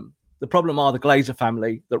problem. The problem are the Glazer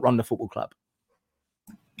family that run the football club.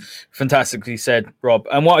 Fantastically said, Rob.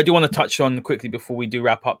 And what I do want to touch on quickly before we do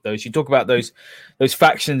wrap up, you talk about those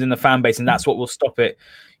factions in the fan base, and that's what will stop it.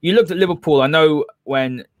 You looked at Liverpool. I know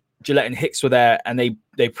when Gillette and Hicks were there, and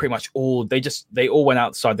they pretty much all went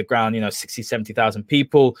outside the ground. 60, 70,000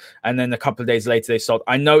 people, and then a couple of days later they sold.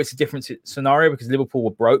 I know it's a different scenario because Liverpool were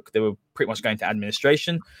broke; they were pretty much going to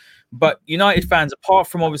administration. But United fans, apart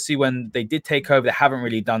from obviously when they did take over, they haven't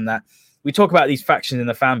really done that. We talk about these factions in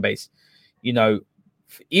the fan base.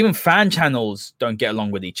 Even fan channels don't get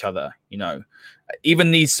along with each other.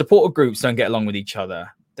 Even these supporter groups don't get along with each other.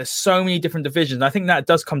 There's so many different divisions. I think that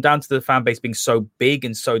does come down to the fan base being so big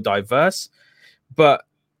and so diverse. But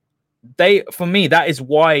for me, that is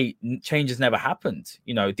why change has never happened.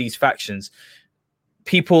 These factions,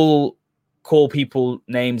 people call people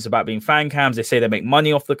names about being fan cams. They say they make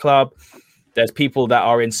money off the club. There's people that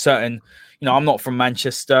are in certain, I'm not from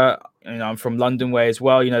Manchester. I'm from London way as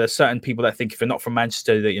well. There's certain people that think if you're not from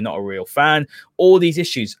Manchester, that you're not a real fan. All these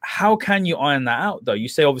issues. How can you iron that out, though? You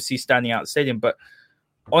say obviously standing out the stadium, but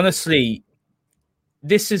honestly,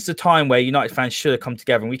 this is the time where United fans should have come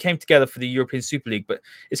together. And we came together for the European Super League, but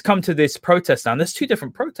it's come to this protest now. And there's two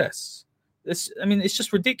different protests. It's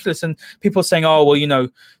just ridiculous. And people are saying, oh, well,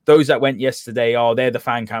 those that went yesterday, they're the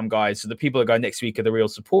fan cam guys. So the people that go next week are the real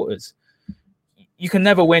supporters. You can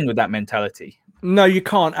never win with that mentality. No, you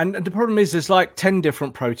can't. And the problem is there's like 10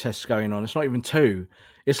 different protests going on. It's not even 2.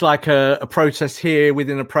 It's like a protest here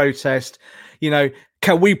within a protest.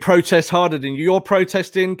 Can we protest harder than you're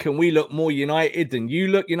protesting? Can we look more united than you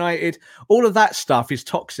look united? All of that stuff is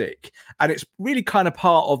toxic. And it's really kind of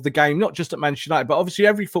part of the game, not just at Manchester United, but obviously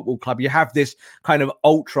every football club, you have this kind of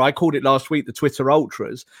ultra. I called it last week, the Twitter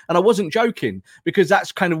ultras. And I wasn't joking, because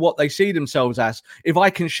that's kind of what they see themselves as. If I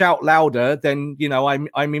can shout louder, then, you know,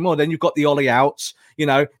 I mean more. Then you've got the Ole outs. You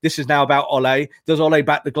know, this is now about Ole. Does Ole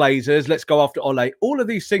back the Glazers? Let's go after Ole. All of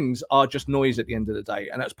these things are just noise at the end of the day.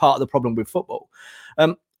 And that's part of the problem with football.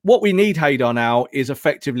 What we need, Haydar, now is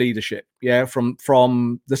effective leadership,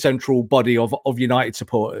 from the central body of United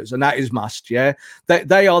supporters, and that is must,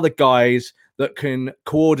 They are the guys that can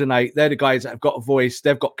coordinate. They're the guys that have got a voice.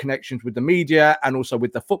 They've got connections with the media and also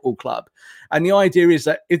with the football club. And the idea is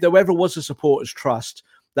that if there ever was a supporters trust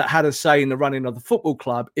that had a say in the running of the football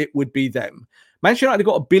club, it would be them. Manchester United have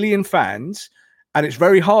got 1 billion fans, and it's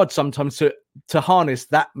very hard sometimes to harness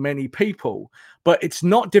that many people. But it's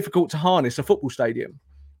not difficult to harness a football stadium.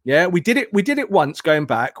 Yeah, we did it once going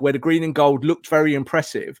back, where the green and gold looked very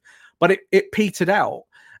impressive, but it petered out.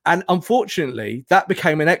 And unfortunately, that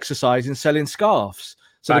became an exercise in selling scarves.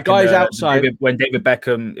 So back the guys outside, when David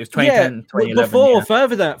Beckham, it was 2010,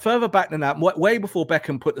 2011. Further back than that, way before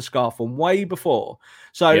Beckham put the scarf on, way before.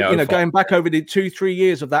 So, going back over the 2-3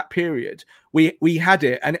 years of that period, we had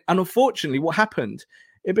it. And unfortunately, what happened?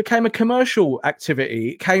 It became a commercial activity.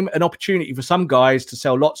 It became an opportunity for some guys to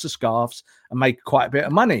sell lots of scarves and make quite a bit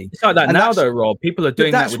of money. It's like that and now, though, Rob. People are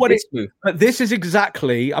doing that with this. But this is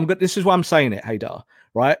exactly. This is why I'm saying it, Haydar,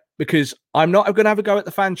 right? Because I'm going to have a go at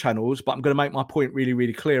the fan channels, but I'm going to make my point really,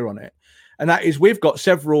 really clear on it. And that is, we've got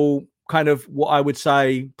several kind of what I would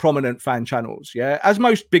say prominent fan channels, as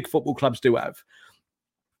most big football clubs do have.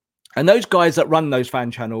 And those guys that run those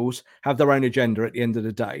fan channels have their own agenda at the end of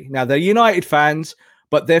the day. Now, they're United fans,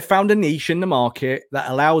 but they've found a niche in the market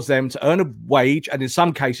that allows them to earn a wage, and in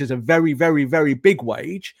some cases, a very, very, very big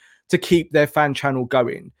wage, to keep their fan channel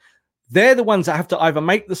going. They're the ones that have to either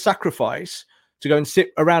make the sacrifice to go and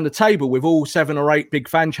sit around a table with all 7 or 8 big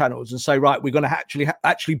fan channels and say, right, we're going to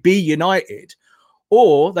actually be united,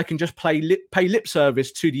 or they can just pay lip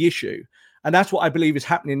service to the issue. And that's what I believe is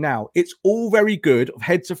happening now. It's all very good of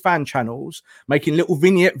heads of fan channels making little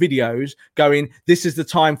vignette videos going, this is the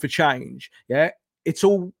time for change. It's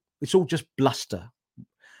all just bluster.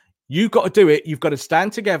 You've got to do it. You've got to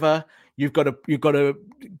stand together. You've got to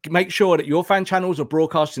make sure that your fan channels are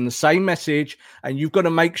broadcasting the same message, and you've got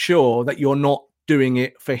to make sure that you're not doing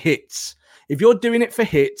it for hits. If you're doing it for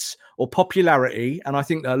hits or popularity, and I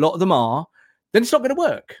think that a lot of them are, then it's not going to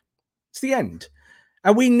work. It's the end.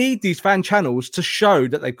 And we need these fan channels to show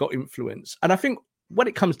that they've got influence. And I think what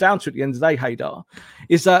it comes down to at the end of the day, Haydar,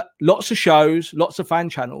 is that lots of shows, lots of fan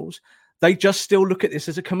channels, they just still look at this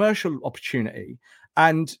as a commercial opportunity.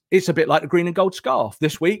 And it's a bit like the green and gold scarf.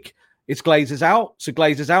 This week, it's Glazers out. So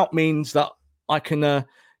Glazers out means that I can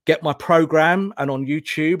get my program, and on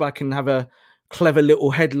YouTube, I can have a clever little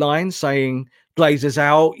headline saying, Glazers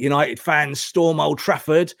out, United fans storm Old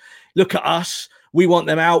Trafford. Look at us. We want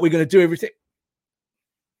them out. We're going to do everything.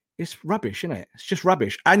 It's rubbish, isn't it? It's just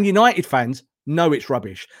rubbish. And United fans know it's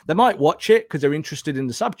rubbish. They might watch it because they're interested in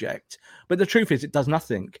the subject, but the truth is it does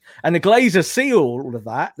nothing. And the Glazers see all of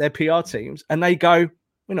that, their PR teams, and they go,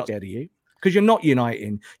 we're not scared of you, because you're not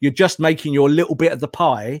uniting. You're just making your little bit of the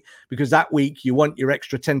pie, because that week you want your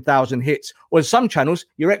extra 10,000 hits, or in some channels,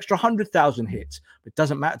 your extra 100,000 hits. But it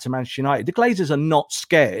doesn't matter to Manchester United. The Glazers are not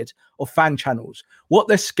scared of fan channels. What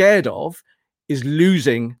they're scared of is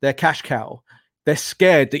losing their cash cow. They're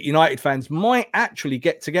scared that United fans might actually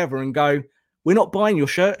get together and go, we're not buying your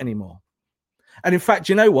shirt anymore. And in fact,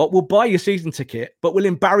 you know what? We'll buy your season ticket, but we'll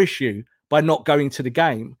embarrass you by not going to the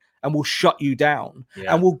game, and we'll shut you down.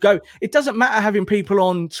 And we'll go. It doesn't matter having people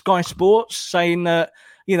on Sky Sports saying that,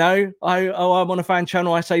 I'm on a fan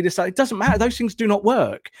channel, I say this, that. It doesn't matter. Those things do not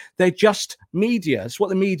work. They're just media. It's what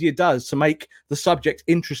the media does to make the subject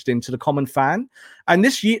interesting to the common fan. And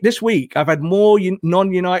this week, I've had more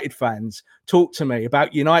non-United fans talk to me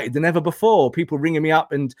about United than ever before. People ringing me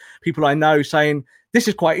up, and people I know saying, this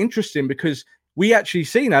is quite interesting because we actually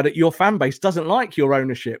see now that your fan base doesn't like your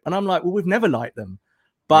ownership. And I'm like, well, we've never liked them.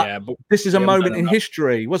 But this is a moment in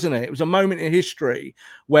history, wasn't it? It was a moment in history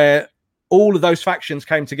where all of those factions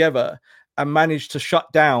came together and managed to shut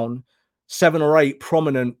down 7 or 8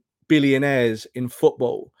 prominent billionaires in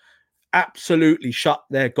football. Absolutely shut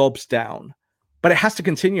their gobs down. But it has to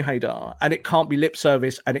continue, Haydar, and it can't be lip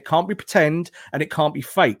service, and it can't be pretend, and it can't be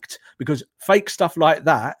faked, because fake stuff like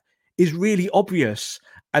that is really obvious,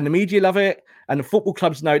 and the media love it, and the football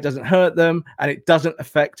clubs know it doesn't hurt them and it doesn't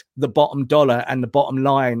affect the bottom dollar and the bottom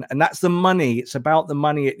line. And that's the money. It's about the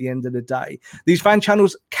money at the end of the day. These fan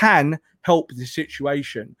channels can help the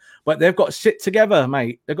situation, but they've got to sit together,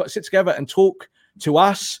 mate. They've got to sit together and talk to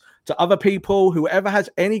us, to other people, whoever has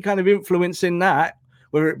any kind of influence in that,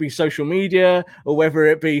 whether it be social media or whether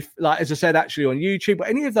it be, like, as I said, actually on YouTube or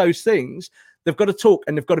any of those things. They've got to talk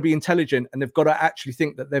and they've got to be intelligent and they've got to actually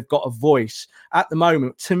think that they've got a voice. At the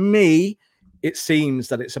moment, to me, it seems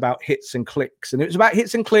that it's about hits and clicks. And if it's about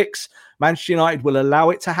hits and clicks, Manchester United will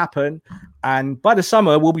allow it to happen. And by the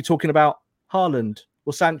summer, we'll be talking about Haaland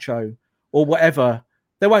or Sancho or whatever.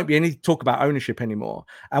 There won't be any talk about ownership anymore.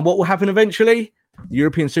 And what will happen eventually? The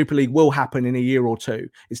European Super League will happen in a year or two.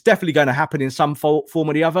 It's definitely going to happen in some form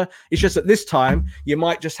or the other. It's just that this time you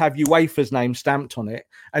might just have UEFA's name stamped on it.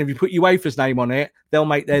 And if you put UEFA's name on it, they'll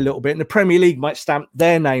make their little bit. And the Premier League might stamp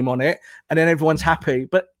their name on it. And then everyone's happy.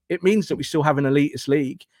 But it means that we still have an elitist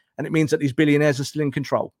league. And it means that these billionaires are still in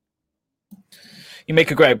control. You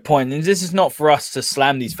make a great point, and this is not for us to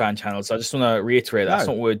slam these fan channels. I just want to reiterate that's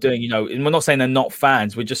not what we're doing. You know, and we're not saying they're not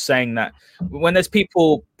fans. We're just saying that when there's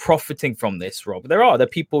people profiting from this, Rob, there are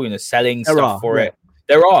people, you know, selling stuff for it.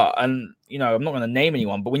 There are, and you know, I'm not going to name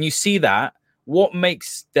anyone, but when you see that, what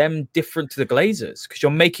makes them different to the Glazers? Because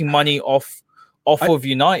you're making money off of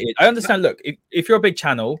United. I understand. Look, if you're a big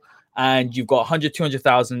channel and you've got 100,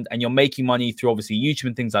 200,000 and you're making money through obviously YouTube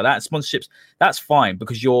and things like that, sponsorships, that's fine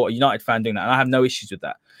because you're a United fan doing that. And I have no issues with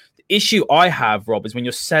that. The issue I have, Rob, is when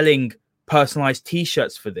you're selling personalized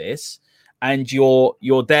t-shirts for this and you're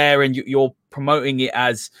there and you're promoting it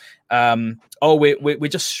as, we're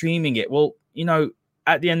just streaming it. Well, you know,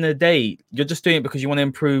 at the end of the day, you're just doing it because you want to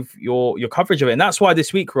improve your coverage of it. And that's why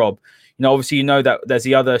this week, Rob, you know, obviously, you know that there's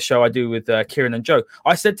the other show I do with Kieran and Joe.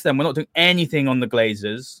 I said to them, we're not doing anything on the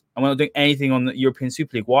Glazers and we're not doing anything on the European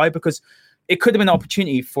Super League. Why? Because it could have been an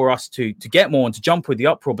opportunity for us to get more and to jump with the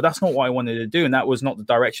uproar, but that's not what I wanted to do. And that was not the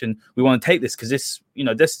direction we want to take this, because this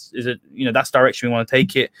is that's the direction we want to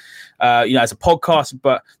take it, as a podcast.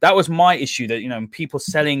 But that was my issue, that, you know, people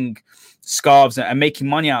selling scarves and making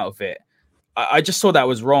money out of it. I just saw that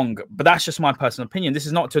was wrong, but that's just my personal opinion. This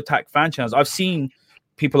is not to attack fan channels. I've seen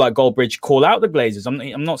people like Goldbridge call out the Glazers.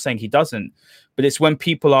 I'm not saying he doesn't, but it's when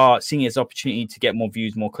people are seeing it as an opportunity to get more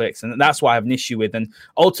views, more clicks. And that's what I have an issue with. And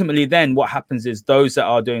ultimately then what happens is those that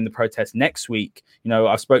are doing the protest next week, you know,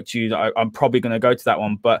 I spoke to you, I'm probably going to go to that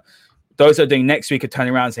one, but those that are doing next week are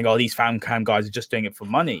turning around and saying, oh, these fan cam guys are just doing it for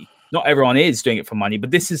money. Not everyone is doing it for money,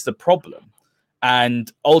 but this is the problem.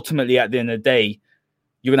 And ultimately at the end of the day,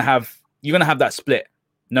 you're going to have that split.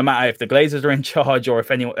 No matter if the Glazers are in charge or if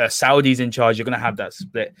anyone Saudi's in charge, you're going to have that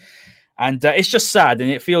split. And it's just sad. And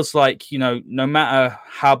it feels like, you know, no matter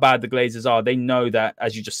how bad the Glazers are, they know that,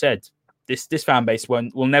 as you just said, this fan base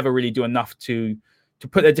will never really do enough to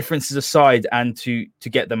put their differences aside and to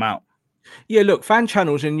get them out. Yeah, look, fan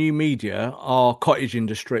channels and new media are cottage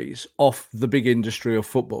industries off the big industry of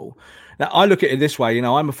football. Now, I look at it this way, you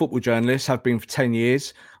know, I'm a football journalist, have been for 10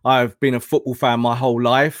 years. I've been a football fan my whole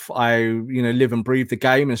life. I, you know, live and breathe the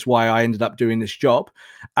game. That's why I ended up doing this job.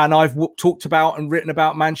 And I've talked about and written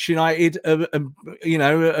about Manchester United, a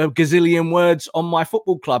gazillion words on my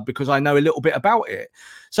football club because I know a little bit about it.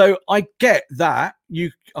 So I get that you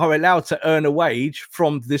are allowed to earn a wage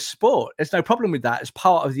from this sport. There's no problem with that. It's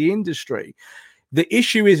part of the industry. The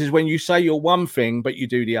issue is when you say you're one thing, but you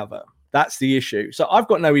do the other. That's the issue. So I've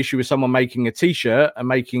got no issue with someone making a t-shirt and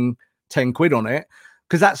making 10 quid on it,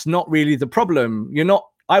 because that's not really the problem.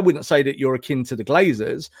 I wouldn't say that you're akin to the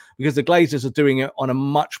Glazers, because the Glazers are doing it on a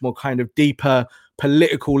much more kind of deeper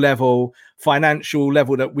political level, financial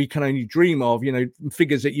level that we can only dream of, you know,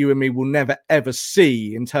 figures that you and me will never, ever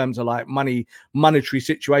see in terms of like monetary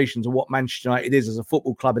situations or what Manchester United is as a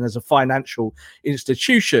football club and as a financial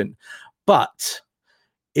institution. But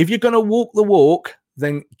if you're going to walk the walk,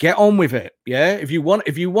 then get on with it. Yeah. If you want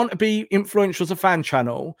to be influential as a fan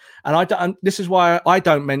channel, and this is why I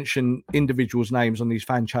don't mention individuals' names on these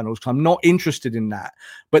fan channels, because I'm not interested in that.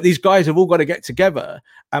 But these guys have all got to get together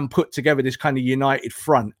and put together this kind of united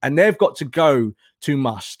front, and they've got to go to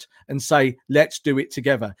Must and say, let's do it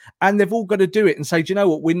together. And they've all got to do it and say, do you know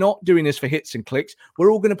what? We're not doing this for hits and clicks.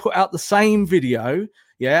 We're all going to put out the same video.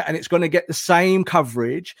 Yeah, and it's going to get the same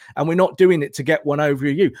coverage, and we're not doing it to get one over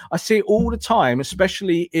you. I see it all the time,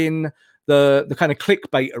 especially in the kind of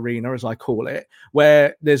clickbait arena, as I call it,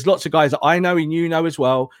 where there's lots of guys that I know and you know as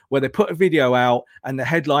well, where they put a video out and the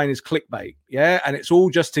headline is clickbait. Yeah, and it's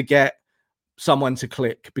all just to get someone to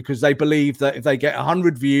click, because they believe that if they get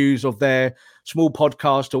 100 views of their small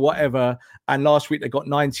podcast or whatever, and last week they got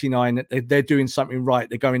 99, they're doing something right.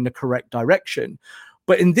 They're going the correct direction.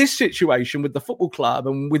 But in this situation with the football club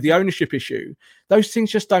and with the ownership issue, those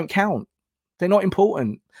things just don't count. They're not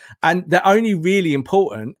important. And they're only really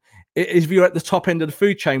important if you're at the top end of the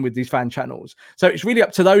food chain with these fan channels. So it's really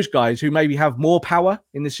up to those guys who maybe have more power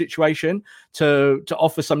in this situation to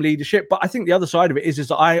offer some leadership. But I think the other side of it is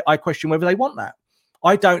that I question whether they want that.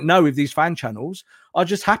 I don't know if these fan channels are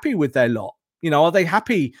just happy with their lot. Are they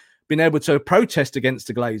happy being able to protest against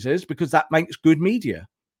the Glazers because that makes good media?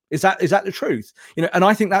 Is that the truth? And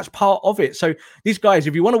I think that's part of it. So these guys,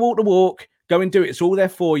 if you want to walk the walk, go and do it. It's all there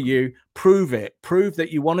for you. Prove it. Prove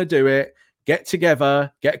that you want to do it. Get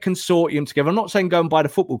together, get a consortium together. I'm not saying go and buy the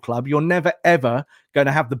football club. You're never, ever going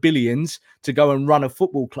to have the billions to go and run a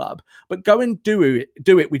football club. But go and do it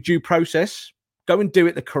with due process. Go and do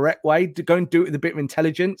it the correct way. Go and do it with a bit of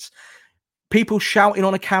intelligence. People shouting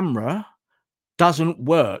on a camera doesn't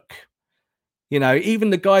work. Even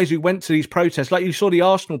the guys who went to these protests, like you saw the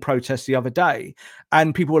Arsenal protest the other day,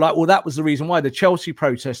 and people were like, well, that was the reason why. The Chelsea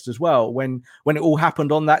protest as well, when it all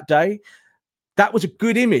happened on that day. That was a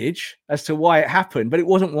good image as to why it happened, but it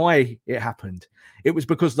wasn't why it happened. It was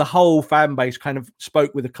because the whole fan base kind of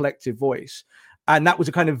spoke with a collective voice. And that was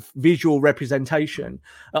a kind of visual representation.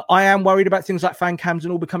 I am worried about things like fan cams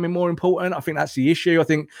and all becoming more important. I think that's the issue. I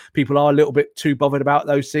think people are a little bit too bothered about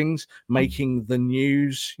those things, making the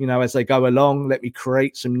news, as they go along. Let me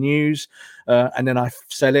create some news. And then I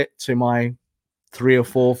sell it to my 300 or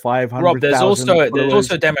 400, 500. Rob, there's also a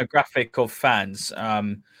demographic of fans.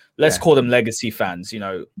 Let's call them legacy fans.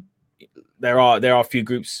 There are a few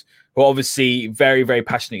groups who are obviously very, very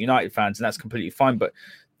passionate United fans, and that's completely fine. But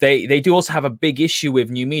they do also have a big issue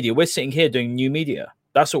with new media. We're sitting here doing new media.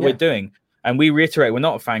 That's what we're doing. And we reiterate, we're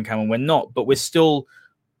not a fan cam, and we're not, but we're sitting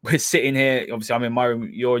here. Obviously, I'm in my room,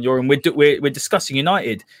 you're in, we're discussing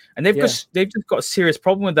United, and they've just got a serious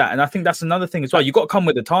problem with that. And I think that's another thing as well. You've got to come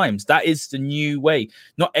with the times. That is the new way.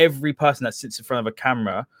 Not every person that sits in front of a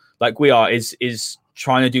camera like we are is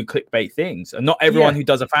trying to do clickbait things, and not everyone who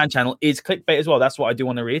does a fan channel is clickbait as well. That's what I do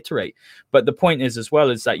want to reiterate. But the point is as well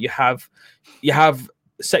is that you have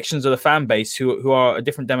sections of the fan base who are a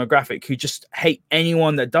different demographic who just hate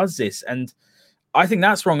anyone that does this, and I think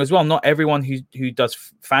that's wrong as well. Not everyone who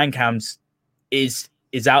does fan cams is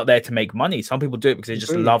out there to make money. Some people do it because they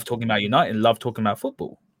just love talking about United and love talking about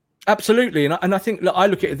football. Absolutely, and I think I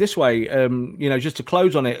look at it this way. Just to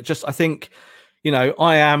close on it, I think.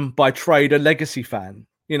 I am by trade a legacy fan.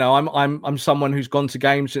 I'm someone who's gone to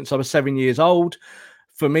games since I was 7 years old.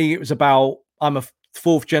 For me, it was about I'm a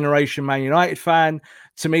fourth generation Man United fan.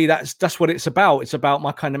 To me, that's what it's about. It's about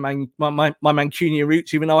my kind of my Mancunian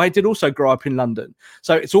roots, even though I did also grow up in London.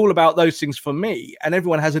 So it's all about those things for me. And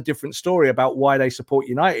everyone has a different story about why they support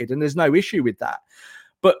United, and there's no issue with that.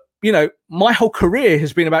 But my whole career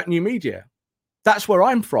has been about new media. That's where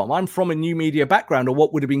I'm from. I'm from a new media background, or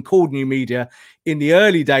what would have been called new media in the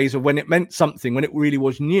early days of when it meant something, when it really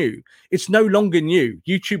was new. It's no longer new.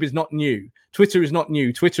 YouTube is not new. Twitter is not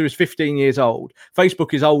new. Twitter is 15 years old.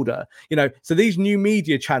 Facebook is older. So these new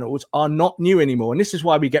media channels are not new anymore. And this is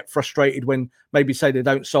why we get frustrated when maybe say they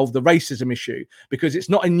don't solve the racism issue, because it's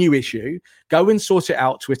not a new issue. Go and sort it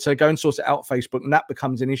out, Twitter. Go and sort it out, Facebook. And that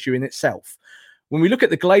becomes an issue in itself. When we look at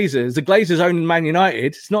the Glazers own Man United,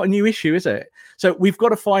 it's not a new issue, is it? So we've got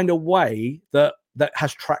to find a way that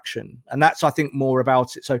has traction. And that's, I think, more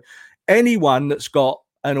about it. So anyone that's got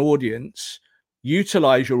an audience,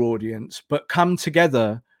 utilize your audience, but come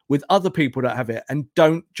together with other people that have it and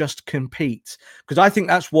don't just compete. Because I think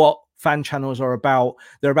that's what fan channels are about.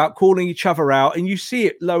 They're about calling each other out, and you see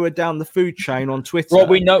it lower down the food chain on Twitter. Well,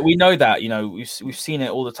 we know that, we've seen it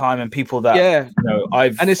all the time, and people that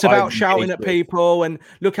and it's about shouting at people and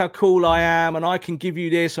look how cool I am, and I can give you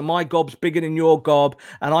this, and my gob's bigger than your gob,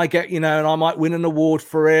 and I get and I might win an award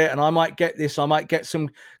for it, and I might get this, I might get some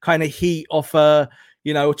kind of heat off a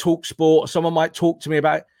talk sport, or someone might talk to me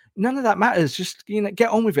about it. None of that matters. Just, get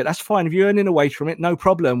on with it. That's fine. If you're earning a wage from it, no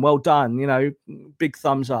problem. Well done. Big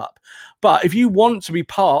thumbs up. But if you want to be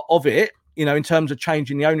part of it, in terms of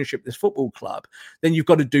changing the ownership of this football club, then you've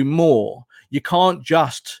got to do more. You can't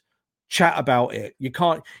just chat about it. You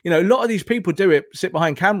can't, a lot of these people do it, sit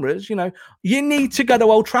behind cameras. You need to go to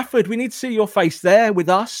Old Trafford. We need to see your face there with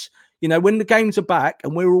us. When the games are back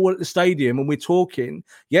and we're all at the stadium and we're talking,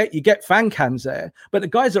 you get fan cams there. But the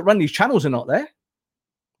guys that run these channels are not there.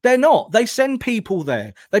 They're not. They send people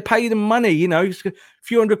there. They pay them money, a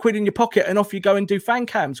few £100 in your pocket, and off you go and do fan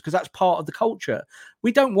cams, because that's part of the culture.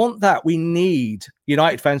 We don't want that. We need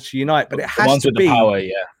United fans to unite, but it has to be. The power,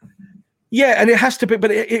 yeah, and it has to be. But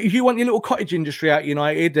if you want your little cottage industry out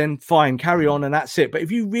United, then fine, carry on, and that's it. But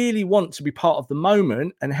if you really want to be part of the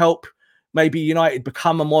moment and help maybe United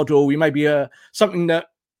become a model, we maybe something that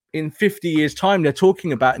in 50 years' time they're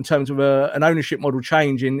talking about in terms of an ownership model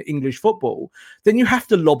change in English football, then you have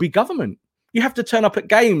to lobby government. You have to turn up at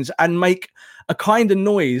games and make a kind of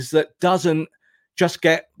noise that doesn't just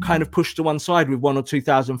get kind of pushed to one side with 1,000 or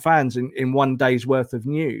 2,000 fans in one day's worth of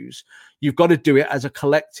news. You've got to do it as a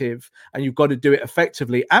collective, and you've got to do it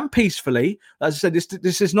effectively and peacefully. As I said,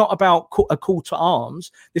 this is not about a call to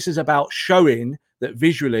arms. This is about showing that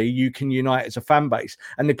visually you can unite as a fan base.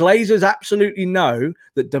 And the Glazers absolutely know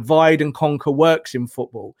that divide and conquer works in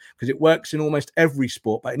football, because it works in almost every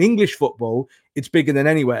sport. But in English football, it's bigger than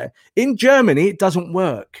anywhere. In Germany, it doesn't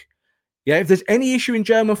work. Yeah, if there's any issue in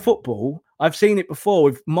German football, I've seen it before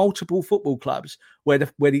with multiple football clubs where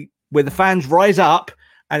the fans rise up,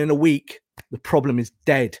 and in a week the problem is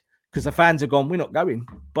dead because the fans are gone. We're not going.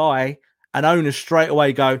 Bye. And owners straight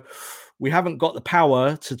away go, we haven't got the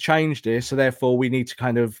power to change this, so therefore we need to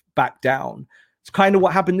kind of back down. It's kind of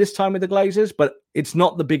what happened this time with the Glazers, but it's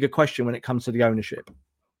not the bigger question when it comes to the ownership.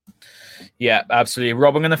 Yeah, absolutely.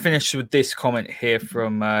 Rob, I'm going to finish with this comment here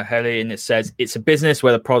from Heli, and it says, it's a business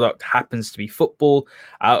where the product happens to be football.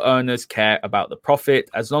 Our owners care about the profit.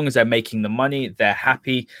 As long as they're making the money, they're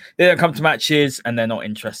happy. They don't come to matches and they're not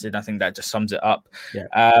interested. I think that just sums it up.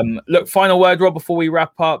 Yeah. Look, final word, Rob, before we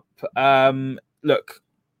wrap up. Look,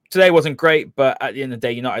 today wasn't great, but at the end of the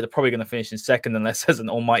day, United are probably going to finish in second unless there's an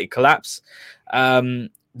almighty collapse.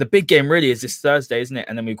 The big game really is this Thursday, isn't it?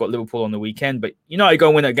 And then we've got Liverpool on the weekend. But United go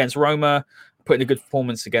and win against Roma, put in a good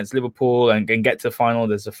performance against Liverpool and get to the final.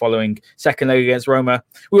 There's the following second leg against Roma.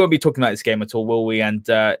 We won't be talking about this game at all, will we? And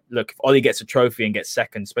look, if Ollie gets a trophy and gets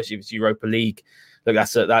second, especially if it's Europa League, look,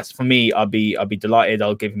 that's for me. I'll be delighted.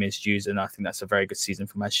 I'll give him his dues, and I think that's a very good season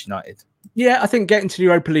for Manchester United. Yeah, I think getting to the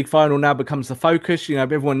Europa League final now becomes the focus.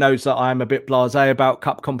 Everyone knows that I'm a bit blasé about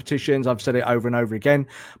cup competitions. I've said it over and over again.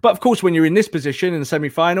 But of course, when you're in this position in the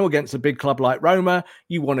semi-final against a big club like Roma,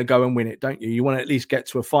 you want to go and win it, don't you? You want to at least get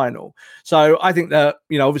to a final. So I think that,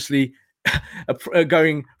 obviously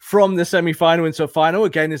going from the semi-final into a final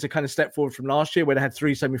again is a kind of step forward from last year where they had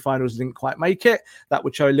 3 semi-finals and didn't quite make it. That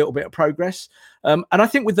would show a little bit of progress. And I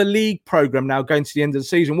think with the league program now going to the end of the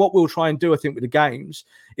season, what we'll try and do, I think, with the games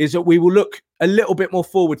is that we will look a little bit more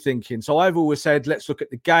forward thinking. So I've always said, let's look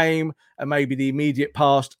at the game and maybe the immediate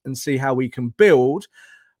past and see how we can build.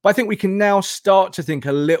 But I think we can now start to think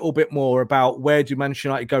a little bit more about where do Manchester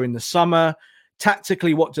United go in the summer?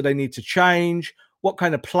 Tactically, what do they need to change? What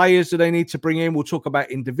kind of players do they need to bring in? We'll talk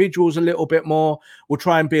about individuals a little bit more. We'll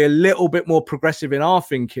try and be a little bit more progressive in our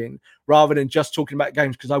thinking rather than just talking about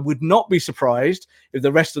games, because I would not be surprised if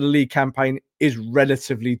the rest of the league campaign is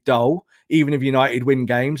relatively dull, even if United win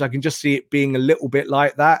games. I can just see it being a little bit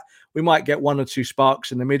like that. We might get 1 or 2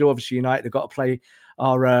 sparks in the middle. Obviously, United have got to play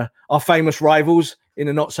our famous rivals in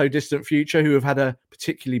a not so distant future who have had a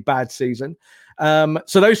particularly bad season.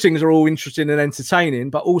 So those things are all interesting and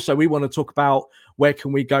entertaining, but also we want to talk about where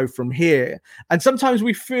can we go from here? And sometimes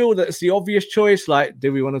we feel that it's the obvious choice. Like,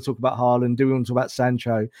 do we want to talk about Haaland? Do we want to talk about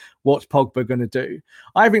Sancho? What's Pogba going to do?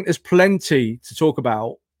 I think there's plenty to talk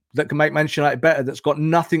about that can make Manchester United better that's got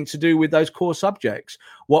nothing to do with those core subjects.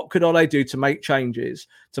 What could Ole do to make changes,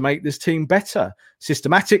 to make this team better?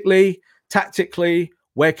 Systematically, tactically,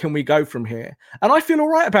 where can we go from here? And I feel all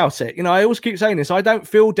right about it. I always keep saying this. I don't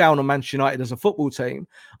feel down on Manchester United as a football team.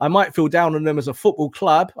 I might feel down on them as a football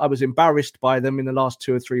club. I was embarrassed by them in the last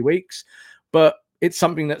 2 or 3 weeks. But it's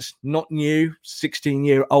something that's not new,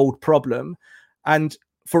 16-year-old problem. And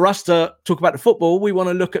for us to talk about the football, we want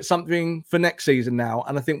to look at something for next season now.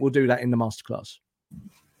 And I think we'll do that in the Masterclass.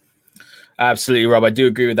 Absolutely, Rob. I do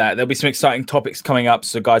agree with that. There'll be some exciting topics coming up.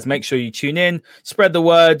 So, guys, make sure you tune in, spread the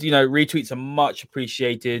word. Retweets are much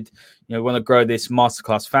appreciated. We want to grow this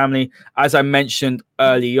Masterclass family. As I mentioned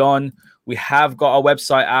early on, we have got our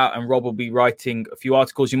website out, and Rob will be writing a few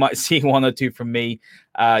articles. You might see 1 or 2 from me.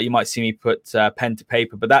 You might see me put pen to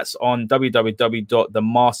paper, but that's on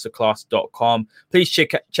www.themasterclass.com. Please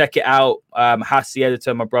check it out. Hass, the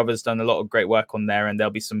editor, my brother's done a lot of great work on there, and there'll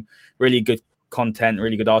be some really good content,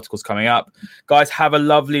 really good articles coming up. Guys, have a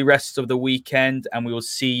lovely rest of the weekend, and we will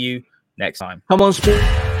see you next time. Come on, Sport.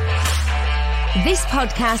 This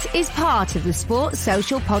podcast is part of the Sports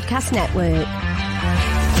Social Podcast Network.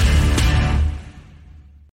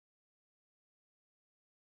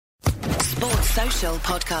 Sports Social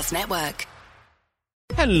Podcast Network.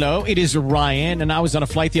 Hello, it is Ryan, and I was on a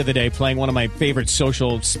flight the other day playing one of my favorite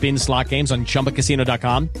social spin slot games on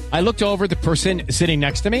ChumbaCasino.com. I looked over at the person sitting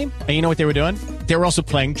next to me, and you know what they were doing? They were also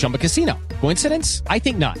playing Chumba Casino. Coincidence? I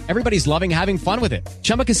think not. Everybody's loving having fun with it.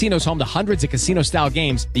 Chumba Casino is home to hundreds of casino-style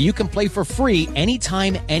games that you can play for free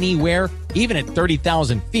anytime, anywhere, even at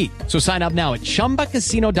 30,000 feet. So sign up now at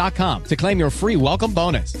ChumbaCasino.com to claim your free welcome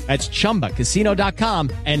bonus. That's ChumbaCasino.com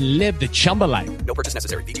and live the Chumba life. No purchase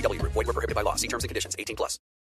necessary. VGW. Void where prohibited by law. See terms and conditions. 18+.